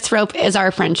like, this rope is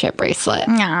our friendship bracelet.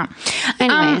 Yeah.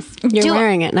 Anyways. You're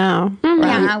wearing it now.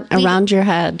 Around your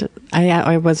head.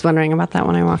 I was wondering about that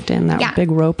when I walked in. That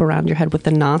big rope around your head with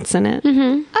the knots in it.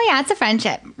 Mm-hmm. Oh yeah, it's a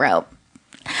friendship rope.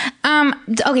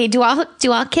 Okay, do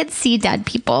all kids see dead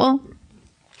people?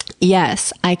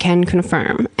 Yes, I can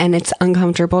confirm. And it's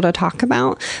uncomfortable to talk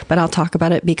about, but I'll talk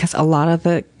about it because a lot of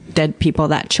the dead people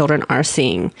that children are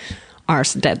seeing are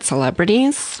dead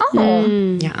celebrities. Oh.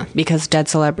 Yeah, because dead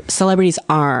celebrities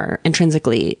are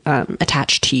intrinsically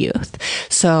attached to youth.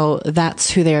 So that's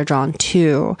who they are drawn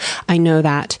to. I know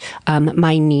that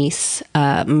my niece,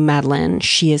 Madeline,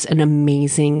 she is an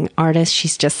amazing artist.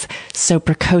 She's just so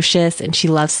precocious and she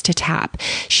loves to tap.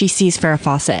 She sees Farrah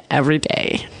Fawcett every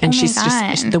day. And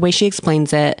the way she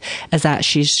explains it is that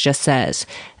she just says,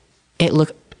 it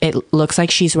looks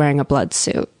like she's wearing a blood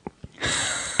suit.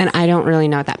 And I don't really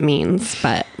know what that means,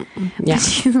 but yeah.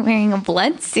 She's wearing a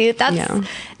blood suit.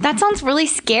 That sounds really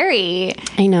scary.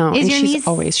 I know. Is and your she's niece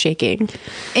always shaking.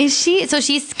 Is she? So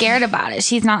she's scared about it.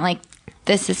 She's not like,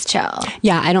 this is chill.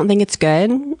 Yeah, I don't think it's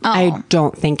good. I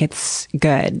don't think it's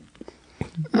good.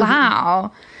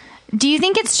 Wow. Do you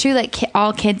think it's true that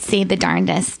all kids say the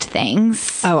darndest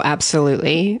things? Oh,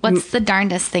 absolutely. What's the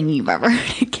darndest thing you've ever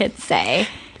heard a kid say?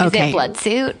 Is it blood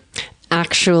suit?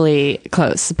 Actually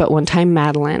close, but one time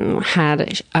Madeline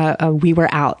had we were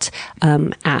out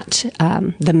at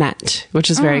the Met, which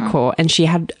is very cool, and she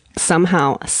had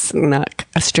somehow snuck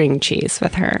a string cheese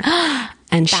with her,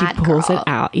 and she pulls it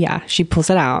out. Yeah, she pulls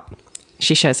it out.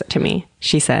 She shows it to me.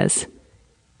 She says,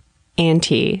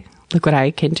 "Auntie, look what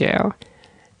I can do."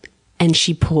 And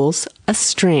she pulls a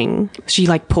string. She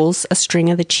pulls a string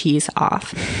of the cheese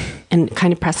off and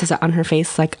kind of presses it on her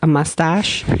face like a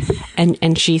mustache.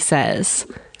 And she says,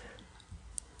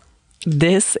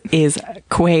 this is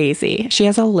crazy. She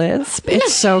has a lisp.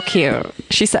 It's so cute.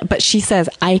 She says,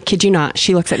 I kid you not.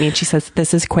 She looks at me and she says,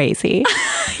 this is crazy.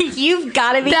 You've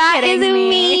got to be kidding me. That is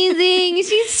amazing.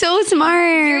 She's so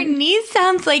smart. Your niece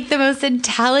sounds like the most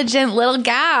intelligent little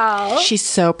gal. She's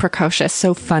so precocious,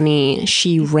 so funny.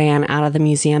 She ran out of the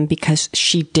museum because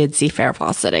she did see Farrah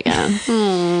Fawcett again.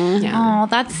 Oh,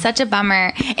 that's such a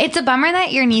bummer. It's a bummer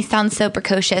that your niece sounds so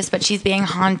precocious, but she's being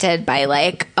haunted by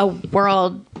like a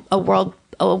world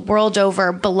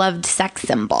over beloved sex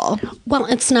symbol. Well,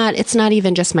 it's not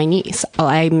even just my niece.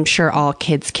 I'm sure all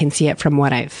kids can see it from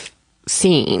what I've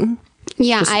seen.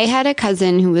 Yeah, I had a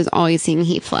cousin who was always seeing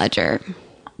Heath Ledger.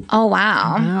 Oh,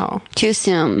 wow. Wow. Too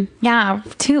soon. Yeah,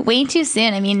 way too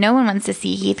soon. I mean, no one wants to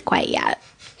see Heath quite yet.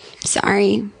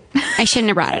 Sorry. I shouldn't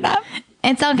have brought it up.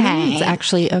 It's okay. It's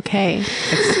actually okay.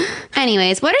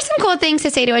 Anyways, what are some cool things to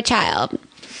say to a child?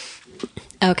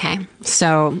 Okay.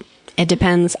 So it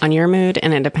depends on your mood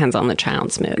and it depends on the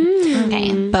child's mood.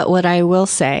 Okay. But what I will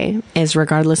say is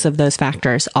regardless of those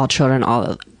factors, all children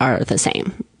are the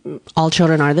same. All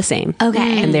children are the same.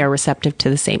 Okay. And they are receptive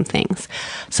to the same things.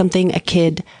 Something a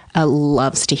kid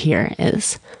loves to hear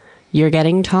is, you're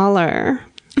getting taller.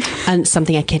 And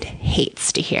something a kid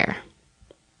hates to hear,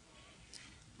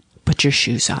 put your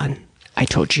shoes on. I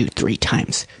told you 3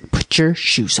 times. Put your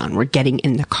shoes on. We're getting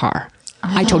in the car.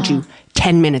 I told you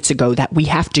 10 minutes ago that we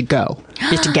have to go. You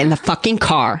have to get in the fucking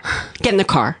car. Get in the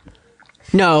car.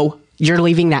 No, you're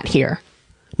leaving that here.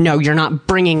 No, you're not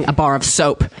bringing a bar of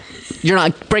soap. You're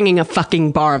not bringing a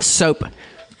fucking bar of soap.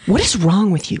 What is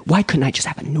wrong with you? Why couldn't I just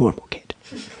have a normal kid?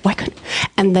 Why couldn't?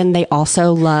 And then they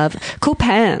also love cool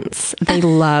pants. They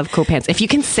love cool pants. If you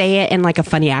can say it in like a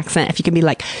funny accent, if you can be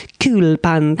like cool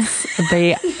pants,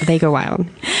 they go wild.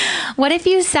 What if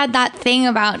you said that thing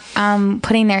about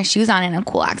putting their shoes on in a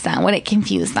cool accent? Would it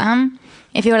confuse them?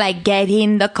 If you were like, get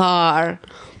in the car.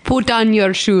 Put on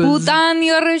your shoes. Put on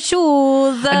your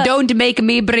shoes. Don't make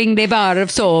me bring the bar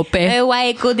of soap.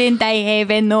 Why couldn't I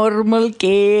have a normal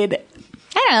kid?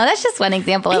 I don't know. That's just one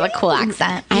example of a cool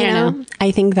accent. I don't know.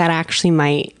 I think that actually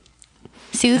might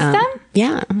soothe them?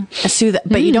 Yeah.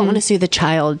 But you don't want to soothe the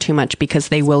child too much because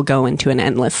they will go into an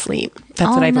endless sleep. That's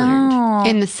what I've learned.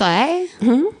 In the sleigh?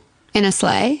 Mm-hmm. In a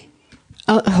sleigh?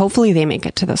 Hopefully they make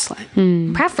it to the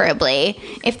sleigh. Preferably.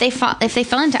 If they fall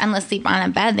into endless sleep on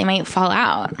a bed, they might fall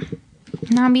out.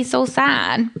 And that'd be so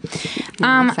sad.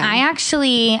 I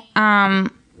actually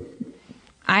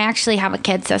have a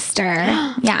kid sister.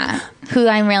 Yeah. Who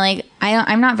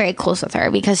I'm not very close with her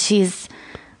because she's,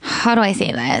 how do I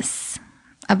say this?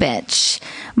 A bitch.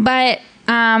 But,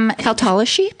 how tall is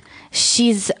she?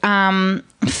 She's,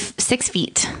 6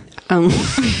 feet.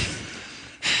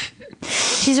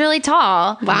 She's really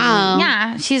tall. Wow.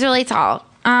 Yeah, she's really tall.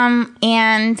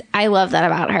 And I love that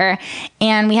about her.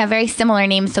 And we have very similar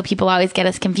names, so people always get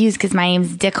us confused because my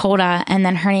name's Dikoda and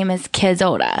then her name is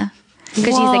Kizoda because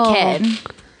she's a kid.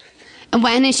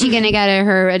 When is she going to get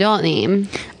her adult name?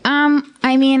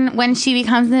 I mean, when she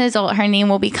becomes an adult, her name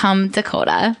will become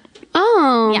Dakota.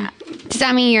 Oh. Yeah. Does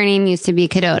that mean your name used to be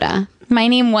Kidota? My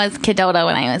name was Kidota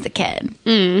when I was a kid.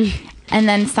 And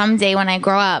then someday when I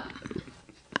grow up,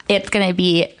 it's going to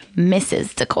be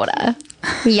Mrs. Dakota.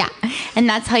 Yeah. And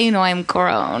that's how you know I'm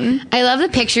grown. I love the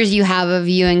pictures you have of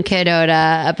you and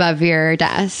Kidota above your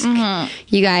desk. Mm-hmm.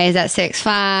 You guys at Six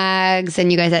Flags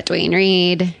and you guys at Duane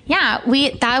Reade. Yeah,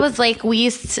 we used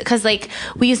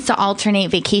to alternate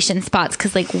vacation spots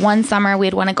because like one summer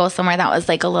we'd want to go somewhere that was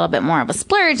like a little bit more of a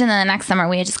splurge, and then the next summer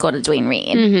we'd just go to Duane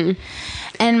Reade. Mm-hmm.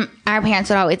 And our parents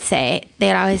would always say,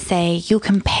 you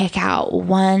can pick out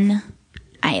one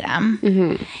item.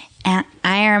 Mm-hmm. And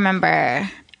I remember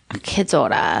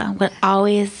Kidota would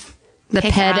always the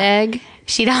pet egg.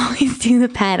 She'd always do the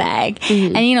pet egg.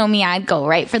 Mm-hmm. And you know me, I'd go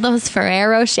right for those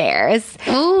Ferrero shares.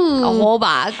 Ooh. A whole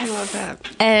box. I love that.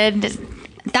 And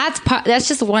that's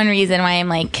just one reason why I'm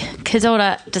like,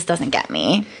 Kidota just doesn't get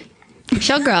me.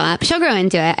 She'll grow up. She'll grow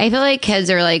into it. I feel like kids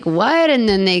are like, what? And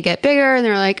then they get bigger and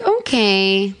they're like,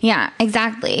 okay. Yeah,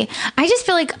 exactly. I just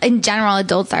feel like in general,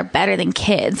 adults are better than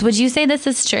kids. Would you say this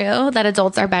is true, that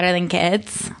adults are better than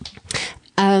kids?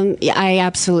 Yeah, I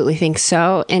absolutely think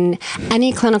so. In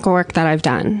any clinical work that I've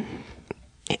done,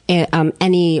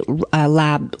 any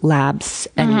labs,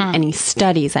 any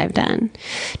studies I've done,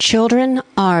 children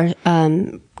are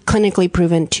clinically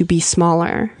proven to be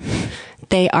smaller.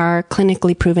 They are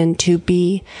clinically proven to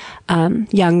be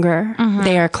younger. Mm-hmm.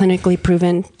 They are clinically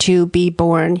proven to be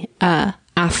born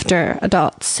after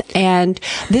adults. And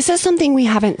this is something we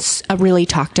haven't really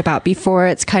talked about before.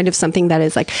 It's kind of something that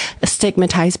is like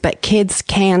stigmatized, but kids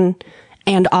can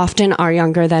and often are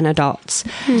younger than adults.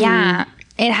 Yeah.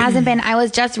 It hasn't been. I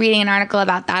was just reading an article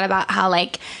about that, about how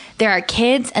like there are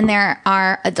kids and there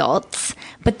are adults,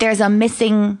 but there's a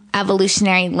missing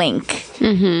evolutionary link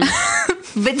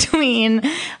between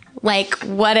like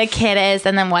what a kid is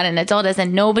and then what an adult is,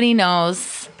 and nobody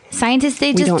knows. Scientists,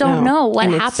 they just don't know what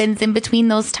happens in between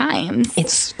those times.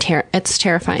 It's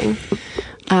terrifying.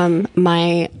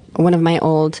 One of my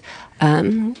old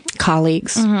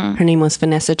colleagues, her name was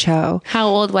Vanessa Cho. How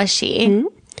old was she? Mm-hmm.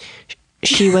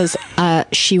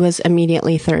 She was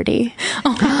immediately 30.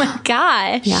 Oh my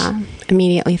gosh. Yeah.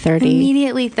 Immediately 30.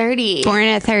 Immediately 30. Born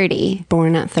at 30.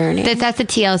 Born at 30. That's a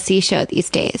TLC show these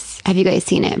days. Have you guys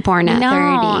seen it? Born at 30. No,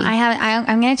 I haven't.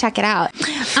 I'm going to check it out.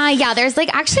 Yeah, there's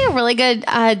like actually a really good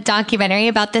documentary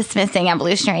about this missing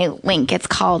evolutionary link. It's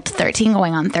called 13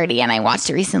 Going on 30. And I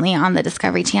watched it recently on the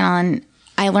Discovery Channel and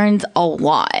I learned a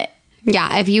lot.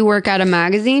 Yeah, if you work at a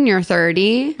magazine, you're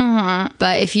 30.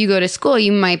 But if you go to school,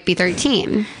 you might be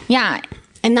 13. Yeah.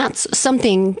 And that's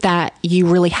something that you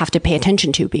really have to pay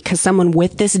attention to, because someone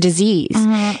with this disease,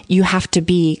 you have to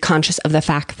be conscious of the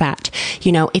fact that,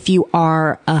 you know, if you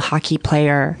are a hockey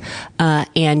player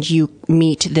and you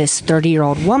meet this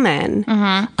 30-year-old woman,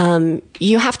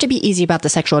 you have to be easy about the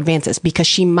sexual advances, because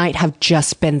she might have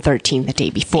just been 13 the day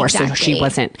before. Exactly. So she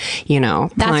wasn't, you know,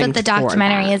 that's what the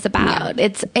documentary is about. Yeah.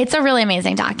 It's a really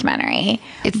amazing documentary.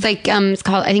 It's like,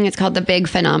 I think it's called The Big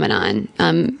Phenomenon.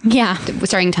 Yeah.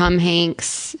 Starring Tom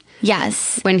Hanks.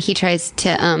 Yes. When he tries to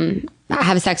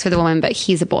have sex with a woman, but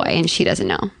he's a boy and she doesn't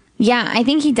know. Yeah, I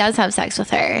think he does have sex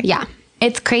with her. Yeah.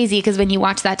 It's crazy because when you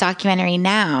watch that documentary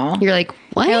now, you're like,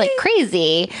 what? You're like,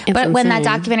 crazy. But when that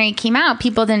documentary came out,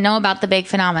 people didn't know about the big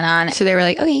phenomenon. So they were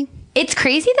like, okay. It's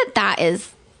crazy that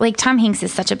is, like, Tom Hanks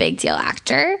is such a big deal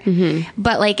actor.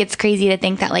 But, like, it's crazy to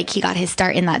think that, like, he got his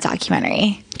start in that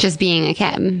documentary. Just being a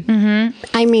kid.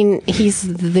 I mean, he's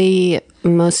the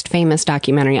most famous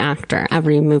documentary actor.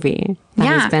 Every movie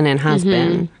that he's been in has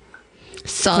been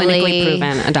clinically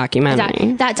proven a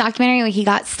documentary. That documentary where he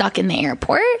got stuck in the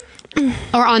airport.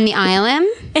 Or on the island.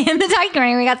 In the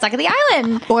documentary where he got stuck at the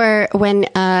island. Or when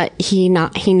he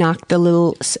knocked the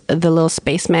little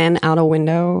spaceman out a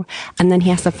window, and then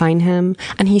he has to find him,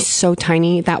 and he's so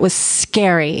tiny. That was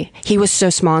scary. He was so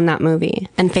small in that movie,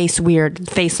 and face weird,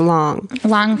 face long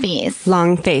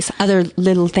face, other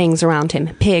little things around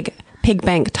him. Pig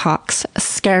bank talks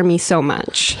scare me so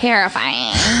much.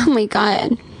 Terrifying. Oh my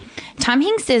God. Tom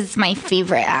Hanks is my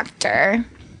favorite actor,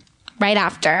 right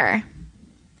after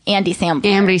Andy Samberg.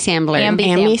 Amby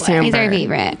Samberg. He's our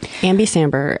favorite. Amby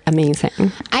Samberg,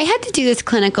 amazing. I had to do this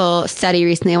clinical study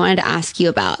recently I wanted to ask you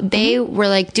about. They were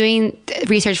like doing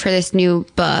research for this new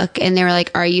book, and they were like,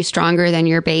 are you stronger than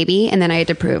your baby? And then I had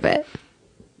to prove it.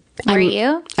 Were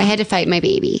you? I had to fight my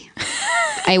baby.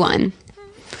 I won.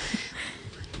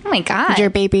 Oh my God.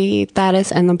 Your baby that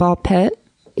is in the ball pit?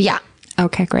 Yeah.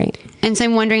 Okay, great. And so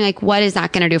I'm wondering, like, what is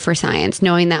that going to do for science,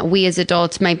 knowing that we as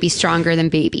adults might be stronger than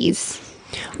babies?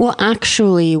 Well,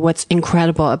 actually, what's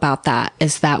incredible about that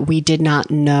is that we did not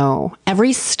know.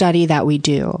 Every study that we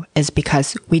do is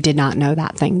because we did not know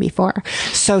that thing before.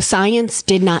 So science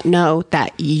did not know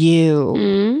that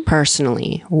you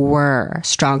personally were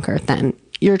stronger than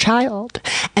your child.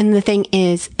 And the thing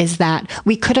is that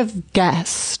we could have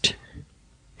guessed.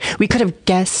 We could have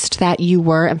guessed that you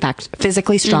were, in fact,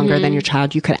 physically stronger than your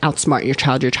child. You could outsmart your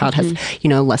child. Your child has,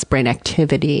 less brain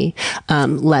activity,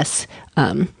 less,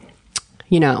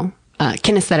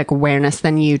 kinesthetic awareness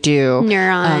than you do.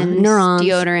 Neurons.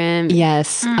 Deodorant.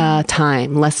 Yes.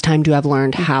 Less time to have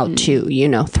learned how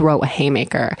to, throw a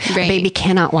haymaker. Right. A baby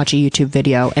cannot watch a YouTube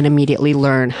video and immediately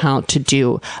learn how to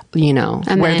do,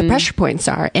 where the pressure points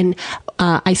are. And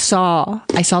I saw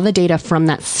the data from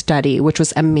that study, which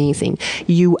was amazing.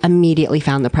 You immediately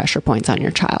found the pressure points on your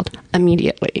child.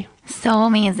 Immediately. So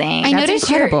amazing. I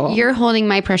noticed you're holding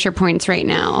my pressure points right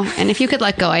now. And if you could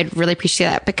let go, I'd really appreciate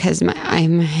that, because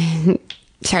I'm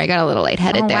sorry, I got a little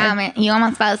lightheaded there. Wow, man. You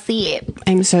almost fell asleep.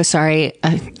 I'm so sorry.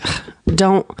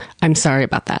 I'm sorry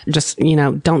about that. Just,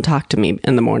 don't talk to me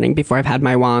in the morning before I've had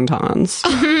my wontons.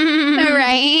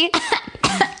 Right?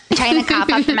 Trying to cough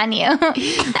up the menu.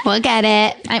 We'll get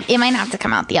it. It might have to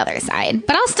come out the other side,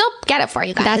 but I'll still get it for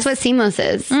you guys. That's what seamless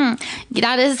is.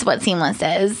 That is what seamless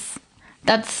is.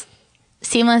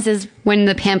 Seamless is when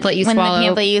the pamphlet you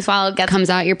swallow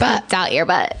comes out your butt. It's out your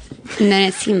butt. And then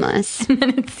it's seamless.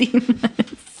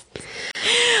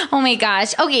 Oh my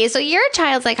gosh. Okay, so you're a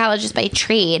child psychologist by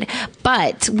trade,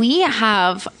 but we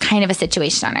have kind of a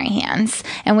situation on our hands,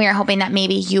 and we are hoping that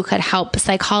maybe you could help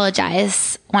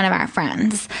psychologize one of our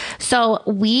friends. So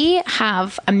we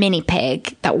have a mini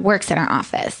pig that works in our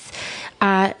office.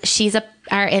 She's a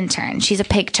our intern. She's a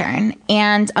pig turn.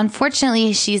 And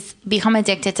unfortunately, she's become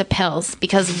addicted to pills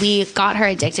because we got her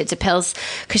addicted to pills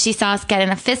because she saw us get in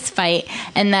a fist fight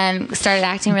and then started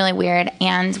acting really weird.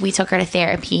 And we took her to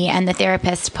therapy, and the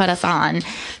therapist put us on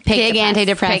Pig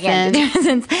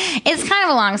antidepressants. It's kind of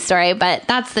a long story, but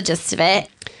that's the gist of it.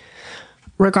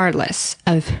 Regardless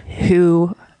of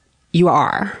who you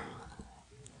are,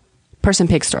 person,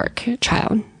 pig, stork,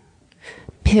 child,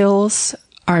 pills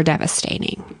are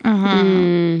devastating.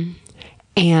 And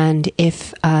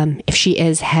if she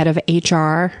is head of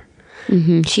HR,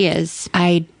 she is.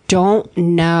 I don't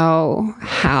know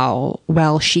how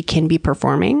well she can be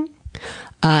performing.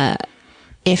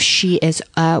 If she is,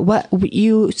 what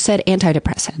you said,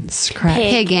 antidepressants, correct?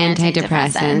 Pig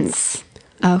antidepressants.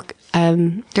 Oh,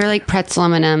 They're like pretzel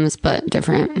M&Ms, but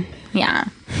different. Yeah.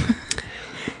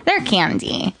 They're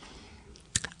candy.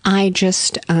 I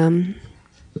just,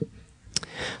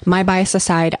 my bias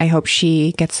aside, I hope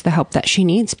she gets the help that she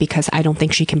needs because I don't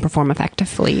think she can perform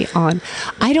effectively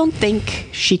I don't think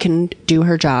she can do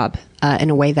her job in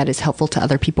a way that is helpful to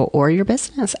other people or your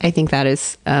business. I think that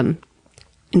is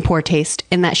in poor taste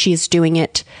in that she's doing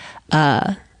it,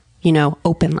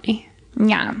 openly.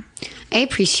 Yeah. I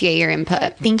appreciate your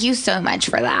input. Thank you so much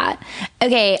for that.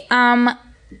 Okay.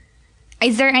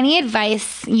 Is there any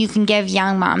advice you can give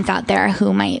young moms out there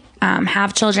who might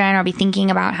have children or be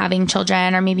thinking about having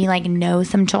children or maybe like know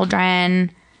some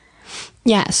children?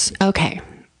 Yes. Okay.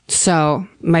 So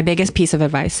my biggest piece of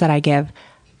advice that I give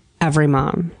every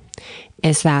mom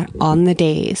is that on the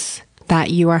days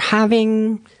that you are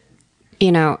having,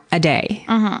 a day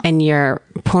and you're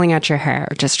pulling out your hair,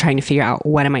 just trying to figure out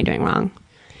what am I doing wrong?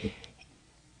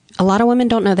 A lot of women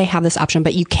don't know they have this option,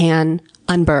 but you can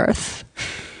unbirth.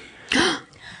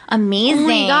 Amazing. Oh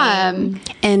my God.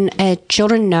 And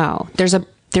children know there's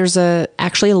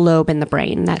actually a lobe in the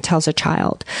brain that tells a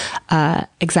child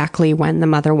exactly when the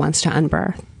mother wants to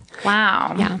unbirth.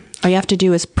 Wow. Yeah. All you have to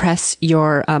do is press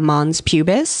your mons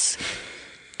pubis,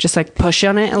 just like push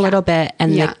on it a little bit,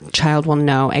 and the child will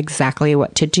know exactly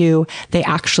what to do.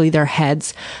 Their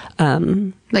heads,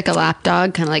 Like a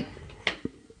lapdog, kind of like.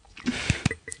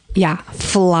 Yeah.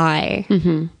 Fly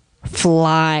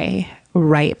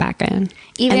right back in.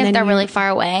 Even if they're really far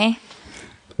away?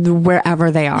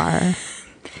 Wherever they are.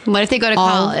 What if they go to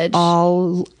college?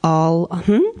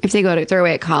 Mm-hmm. If they're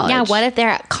away at college. Yeah, what if they're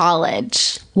at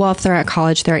college? Well, if they're at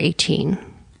college, they're 18.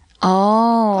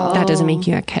 Oh. That doesn't make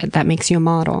you a kid. That makes you a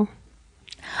model.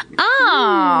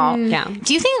 Oh. Yeah.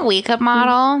 Do you think we could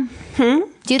model? Do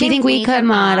you think we could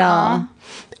model?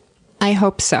 I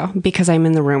hope so, because I'm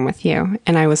in the room with you.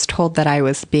 And I was told that I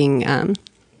was being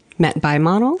met by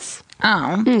models.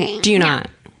 Oh. Do you not?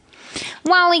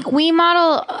 Well, like we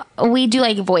do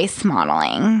like voice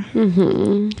modeling.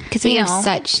 Because we have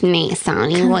such nice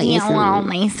sounding voices. Little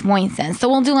nice voices. So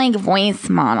we'll do like voice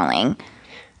modeling.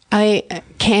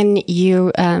 Can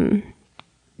you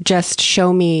just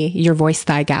show me your voice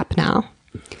thigh gap now?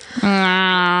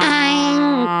 I'm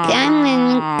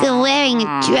wearing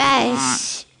a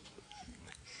dress.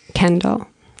 Kendall,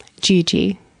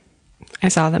 Gigi, I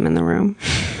saw them in the room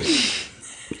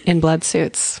in blood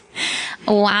suits.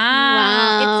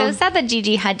 Wow. It's so sad that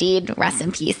Gigi Hadid, rest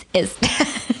in peace, is dead.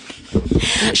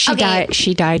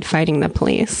 She died fighting the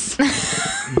police.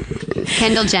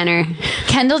 Kendall Jenner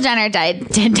died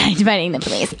fighting the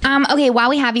police. Okay, while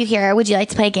we have you here, would you like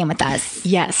to play a game with us?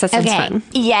 Yes, that sounds fun.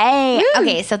 Yay. Woo.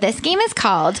 Okay, so this game is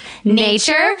called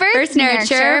Nature versus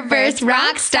Nurture versus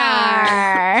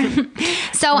Rockstar.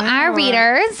 So our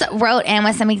readers wrote in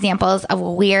with some examples of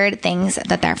weird things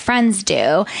that their friends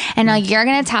do. And now you're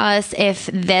going to tell us if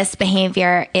this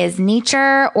behavior is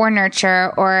nature or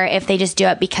nurture, or if they just do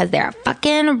it because they're a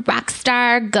fucking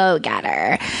rockstar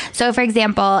go-getter. So for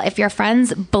example, if your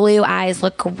friend's blue eyes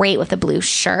look great with a blue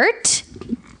shirt,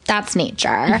 that's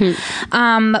nature.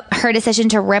 Her decision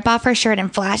to rip off her shirt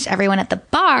and flash everyone at the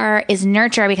bar is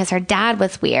nurture because her dad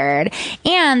was weird.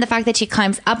 And the fact that she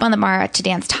climbs up on the bar to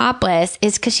dance topless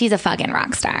is because she's a fucking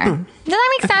rock star. Does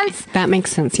that make sense? That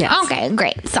makes sense, yes. Okay,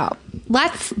 great. So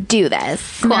let's do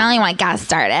this. Cool. I only want to get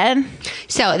started.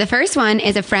 So the first one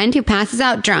is a friend who passes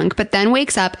out drunk, but then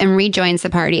wakes up and rejoins the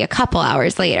party a couple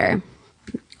hours later.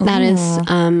 That is,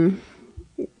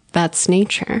 that's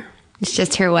nature. It's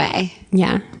just her way.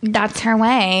 Yeah. That's her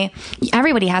way.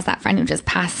 Everybody has that friend who just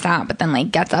passed out, but then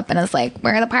like gets up and is like,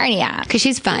 where the party at? Because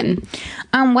she's fun.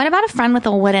 What about a friend with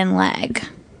a wooden leg?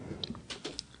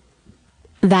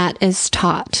 That is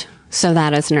taught. So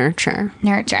that is nurture.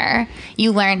 Nurture.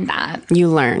 You learned that. You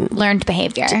learn. Learned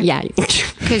behavior. Yeah.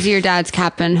 Because your dad's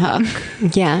Captain Hook.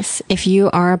 Yes. If you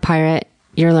are a pirate,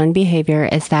 your learned behavior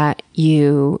is that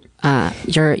you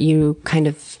kind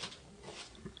of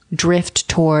drift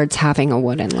towards having a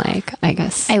wooden leg, I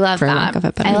guess. I love for that. lack of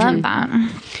a better I term. love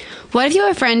that. What if you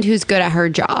have a friend who's good at her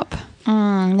job?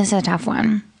 This is a tough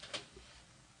one.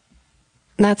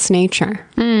 That's nature.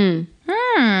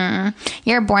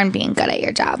 You're born being good at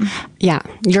your job. Yeah,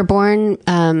 you're born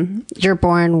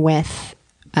with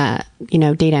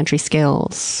data entry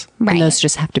skills, Right. and those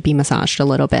just have to be massaged a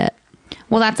little bit.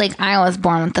 Well, that's like I was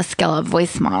born with the skill of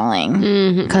voice modeling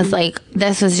because like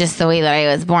this was just the way that I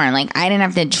was born. Like I didn't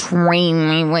have to train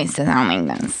my voice to sound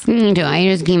like this. I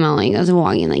just came out like I was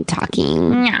walking, like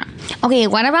talking. Yeah. Okay.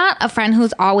 What about a friend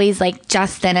who's always like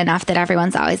just thin enough that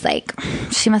everyone's always like,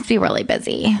 she must be really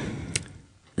busy.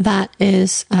 That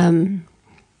is,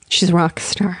 she's a rock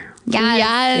star.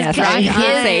 Yes. I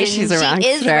would say she's a rock She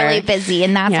is star. really busy,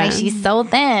 and that's why Yeah. she's so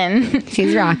thin.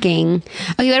 She's rocking.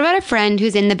 Okay, what about a friend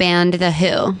who's in the band The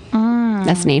Who?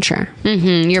 That's nature.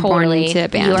 You're born Totally. into a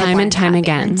band. You are Time born and time to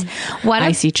again, band. What I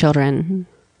if- see children,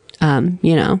 born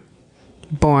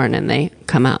and they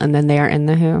come out and then they are in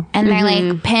the Who. And they're like,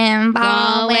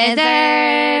 pinball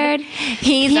wizard.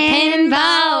 He's a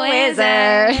pinball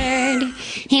wizard.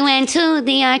 He went to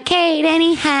the arcade and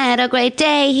he had a great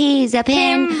day. He's a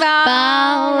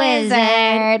Pinball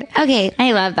wizard. Okay,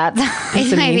 I love that song.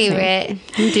 it's my amazing. favorite.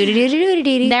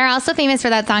 Do-do-do-do-do-do-do. They're also famous for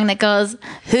that song that goes,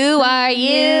 "Who are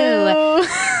you?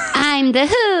 I'm The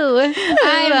Who.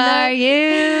 I'm are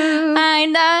you?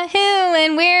 I'm the Who,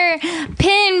 and we're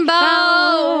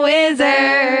pinball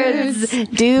wizards.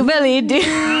 Doobly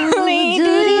doobly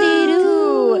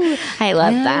doo. I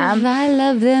love them. I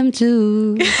love them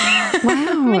too.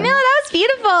 No, that was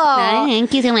beautiful.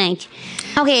 Thank you so much.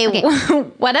 Okay,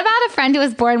 what about a friend who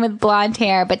was born with blonde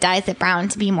hair but dyes it brown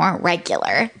to be more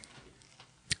regular?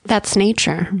 That's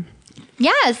nature.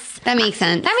 Yes, That makes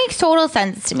sense. that makes total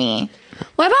sense to me.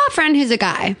 What about a friend who's a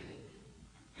guy?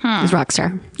 It's rock star.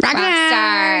 Rock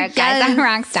star. Guys are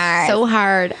rock stars. So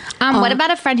hard. What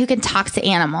about a friend who can talk to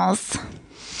animals?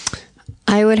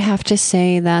 I would have to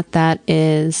say that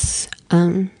is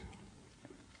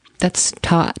that's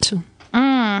taught.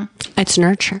 It's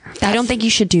nurture. I don't think you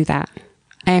should do that.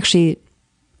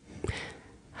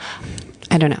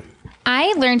 I don't know.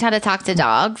 I learned how to talk to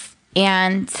dogs,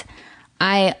 and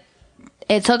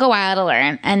it took a while to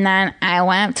learn. And then I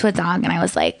went up to a dog and I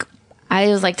was like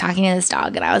talking to this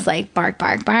dog and I was like, bark,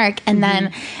 bark, bark. And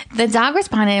then the dog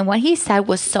responded, and what he said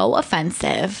was so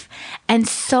offensive and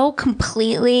so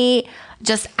completely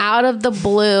just out of the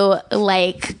blue,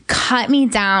 like cut me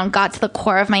down, got to the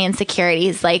core of my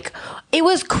insecurities. Like it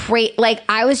was great. Like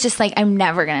I was just like, I'm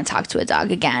never going to talk to a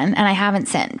dog again. And I haven't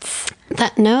since.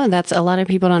 That's a lot of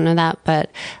people don't know that,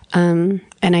 but and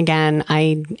again,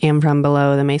 I am from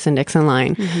below the Mason-Dixon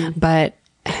line, but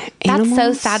That's so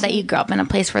animals, sad that you grew up in a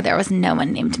place where there was no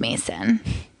one named Mason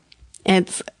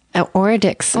it's or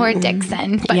Dixon. or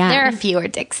Dixon, but Yeah. there are fewer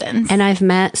Dixons. And I've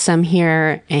met some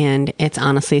here, and it's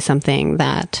honestly something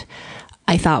that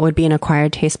I thought would be an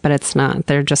acquired taste, but it's not.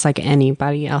 They're just like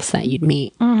anybody else that you'd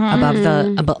meet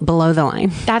below the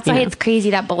line. That's why it's crazy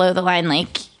that below the line,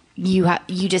 like you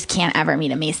just can't ever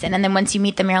meet a Mason. And then once you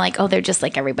meet them, you're like, oh, they're just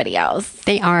like everybody else.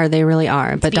 They really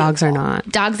are, but dogs are not.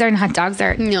 Dogs are not. Dogs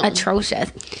are atrocious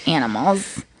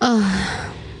animals.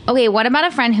 Okay, what about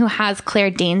a friend who has Claire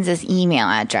Danes' email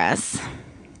address?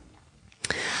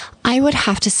 I would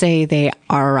have to say they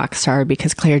are a rock star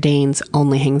because Claire Danes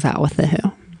only hangs out with the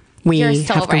Who. We You're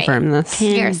so have right. confirmed this.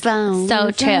 You're so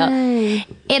true.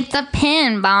 It's a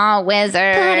pinball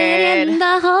wizard. Put it in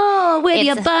the hole with It's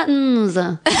your a- buttons.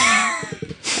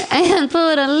 And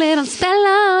put a little spell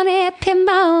on it,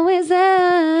 pinball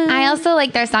wizard. I also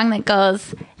like their song that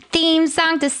goes, theme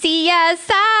song to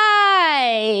CSI.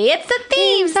 It's a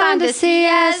theme song to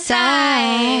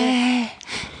CSI.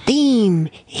 Theme,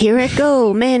 here it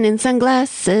go, men in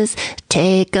sunglasses.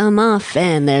 Take 'em off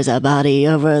and there's a body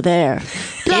over there.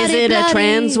 Is it a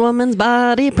trans woman's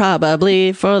body?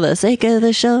 Probably for the sake of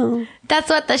the show. That's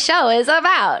what the show is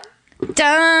about. Dun.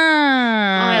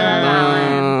 I love that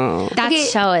one. That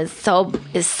show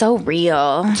is so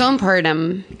real. Don't part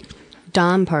him.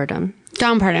 Dom Pardum.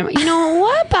 Don't part him. You know,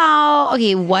 what about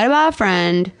a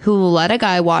friend who will let a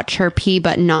guy watch her pee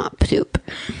but not poop?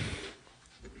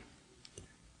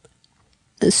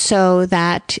 So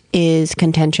that is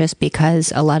contentious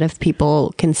because a lot of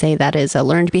people can say that is a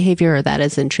learned behavior or that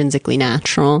is intrinsically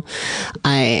natural.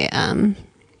 I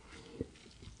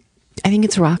think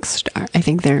it's a rock star. I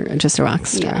think they're just a rock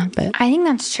star. But I think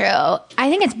that's true. I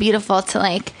think it's beautiful to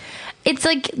like, it's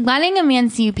like letting a man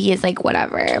see you pee is like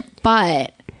whatever.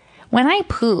 But when I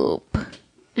poop,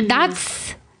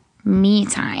 that's me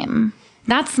time.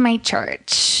 That's my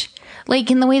church.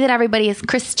 Like in the way that everybody is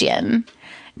Christian.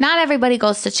 Not everybody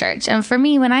goes to church. And for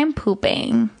me, when I'm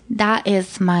pooping, that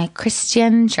is my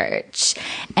Christian church.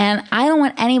 And I don't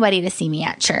want anybody to see me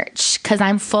at church because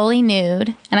I'm fully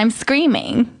nude and I'm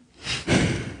screaming.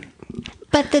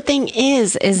 But the thing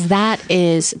is that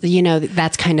is, you know,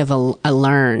 that's kind of a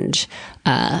learned,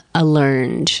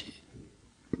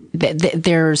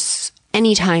 there's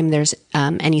anytime there's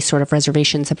any sort of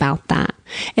reservations about that,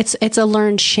 it's a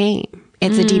learned shame.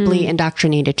 It's a deeply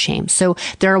indoctrinated shame. So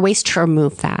there are ways to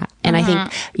remove that. And I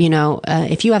think, you know,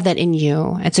 if you have that in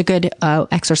you, it's a good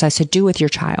exercise to do with your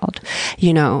child.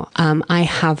 You know, I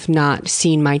have not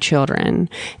seen my children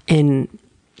in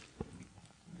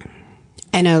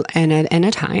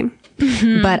a time.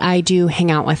 But I do hang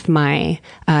out with my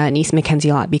niece Mackenzie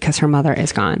a lot because her mother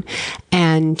is gone.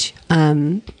 And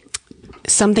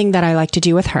something that I like to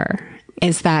do with her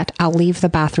is that I'll leave the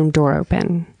bathroom door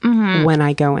open when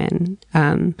I go in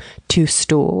to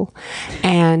stool.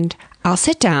 And I'll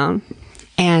sit down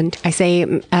and I say,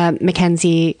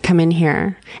 Mackenzie, come in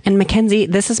here. And Mackenzie,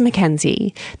 this is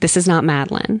Mackenzie. This is not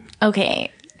Madeline.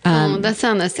 Okay. That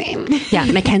sound the same. Yeah,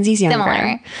 Mackenzie's younger.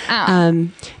 Similar. Oh.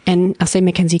 And I'll say,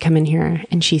 Mackenzie, come in here.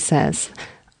 And she says,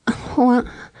 what?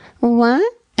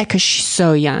 Because she's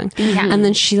so young. Yeah. And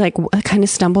then she like kind of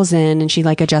stumbles in and she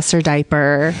like adjusts her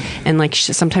diaper and like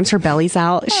sometimes her belly's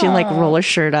out. She like roll her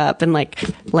shirt up and like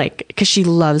because she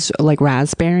loves like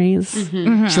raspberries.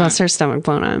 She loves her stomach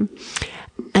blown on.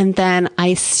 And then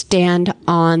I stand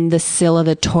on the sill of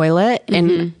the toilet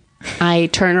and I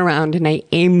turn around and I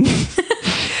aim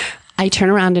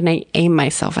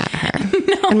myself at her.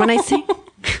 No. And when I say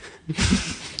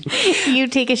you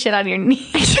take a shit on your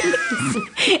knees.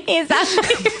 Is that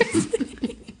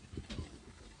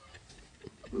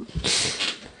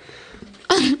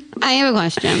I have a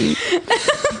question.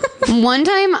 One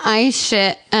time I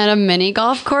shit at a mini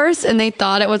golf course and they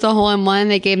thought it was a hole-in-one.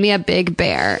 They gave me a big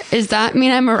bear. Does that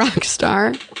mean I'm a rock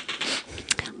star?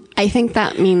 I think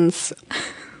that means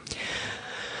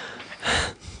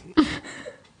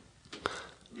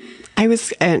I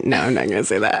was no, I'm not gonna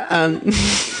say that.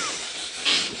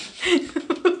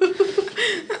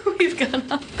 We've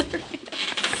gone off the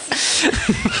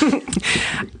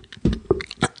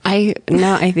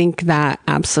I think that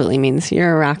absolutely means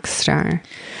you're a rock star.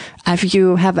 If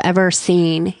you have ever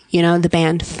seen, you know, the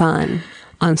band Fun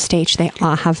on stage, they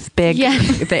all have big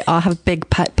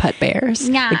putt bears.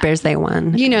 Yeah. Like bears they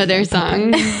won. You know their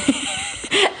song.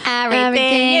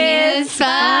 Everything is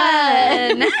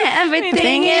fun.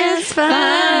 Everything is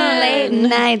fun. Late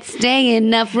nights,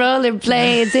 staying up,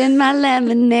 rollerblades in my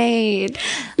lemonade.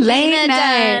 Late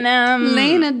night,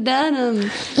 Lena Dunham.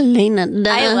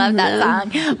 I love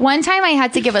that song. One time I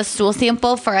had to give a stool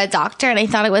sample for a doctor and I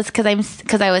thought it was because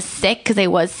I was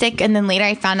sick, and then later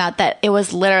I found out that it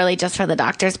was literally just for the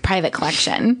doctor's private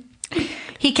collection.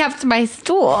 He kept my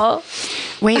stool.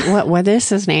 Wait, what is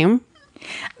his name?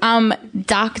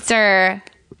 Dr.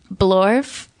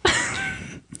 Blorf.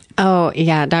 Oh,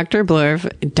 yeah, Dr.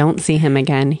 Blorf. Don't see him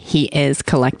again. He is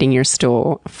collecting your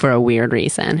stool for a weird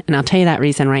reason. And I'll tell you that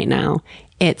reason right now.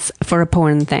 It's for a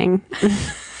porn thing.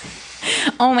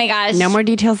 Oh my gosh. No more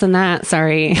details than that.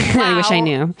 Sorry. Wow. I wish I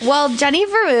knew. Well, Jenny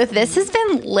Vermouth, this has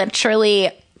been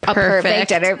literally a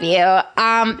perfect interview.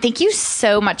 Thank you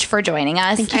so much for joining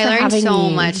us. I learned so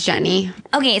much, Jenny.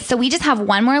 Okay, so we just have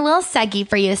one more little seggy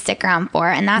for you to stick around for,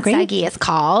 and that seggy is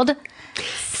called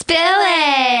Spill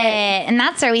It! And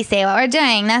that's where we say what we're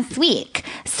doing this week.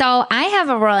 So I have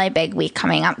a really big week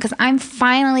coming up because I'm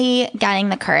finally getting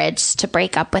the courage to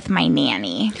break up with my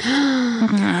nanny.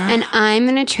 And I'm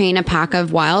going to train a pack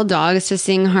of wild dogs to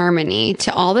sing harmony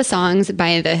to all the songs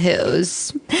by The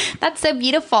Who's. That's so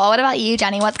beautiful. What about you,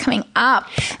 Jenny? What's coming up?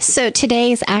 So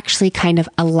today is actually kind of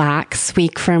a lax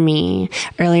week for me.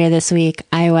 Earlier this week,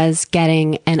 I was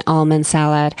getting an almond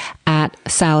salad at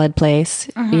Salad Place.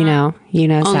 You know,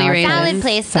 Only raisins. Salad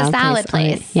Place, the salad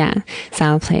place. Yeah,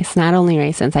 Salad Place. Not only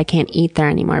raisins. I can't eat there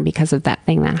anymore because of that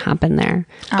thing that happened there.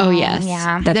 Oh yes.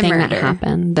 Yeah. The thing murder. that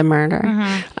happened, the murder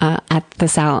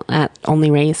at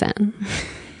Only Raisin.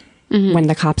 When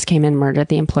the cops came and murdered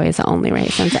the employees at Only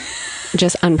Raisins.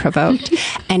 Just unprovoked.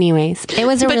 Anyways, it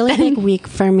was a really big week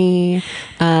for me.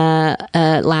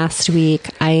 Last week,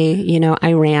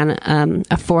 I ran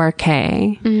a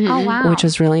 4K, Oh, wow. which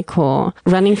was really cool.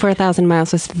 Running for 1,000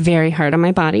 miles was very hard on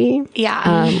my body.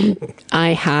 Yeah. I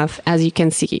have, as you can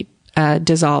see,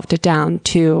 dissolved it down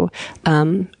to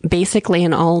basically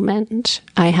an almond.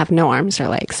 I have no arms or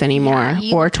legs anymore,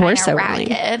 You or were kinda torso really.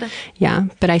 ragged. Yeah,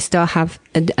 but I still have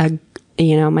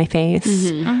my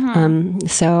face.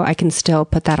 So I can still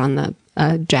put that on the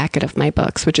jacket of my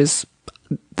books, which is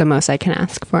the most I can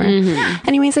ask for.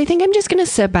 Anyways, I think I'm just going to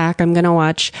sit back. I'm going to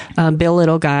watch Bill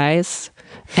Little Guys.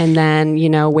 And then,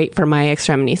 wait for my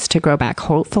extremities to grow back,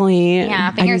 hopefully.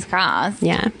 Yeah, fingers crossed.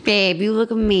 Yeah. Babe, you look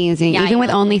amazing. Yeah, even with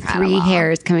only incredible. 3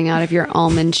 hairs coming out of your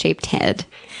almond-shaped head.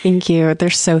 Thank you. They're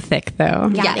so thick, though.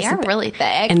 Yeah, they are really thick.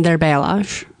 And they're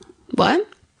balayage. What?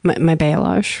 My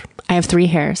balayage. I have 3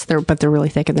 hairs, but they're really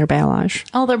thick and they're balayage.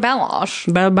 Oh, they're balayage.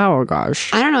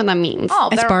 Balayage. I don't know what that means. Oh,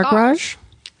 It's they're barkage.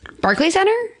 Barclay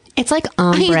Center? It's like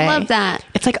ombre. I love that.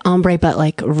 It's like ombre, but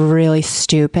like really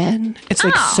stupid. It's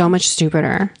like so much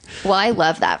stupider. Well, I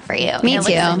love that for you. Me It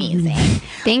too. looks amazing.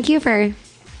 Thank you for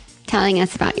telling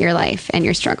us about your life and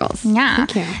your struggles. Yeah.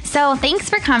 Thank you. So thanks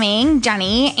for coming,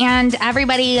 Jenny, and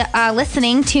everybody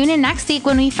listening. Tune in next week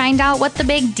when we find out what the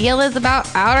big deal is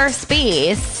about outer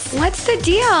space. What's the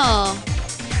deal?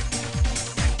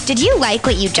 Did you like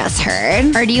what you just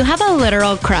heard? Or do you have a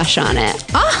literal crush on it?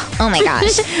 Oh my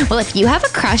gosh. Well, if you have a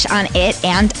crush on it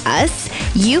and us,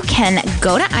 you can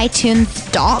go to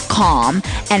iTunes.com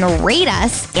and rate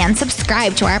us and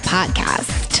subscribe to our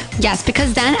podcast. Yes,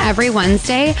 because then every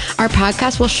Wednesday, our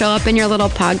podcast will show up in your little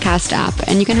podcast app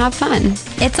and you can have fun.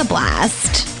 It's a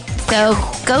blast. So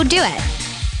go do it.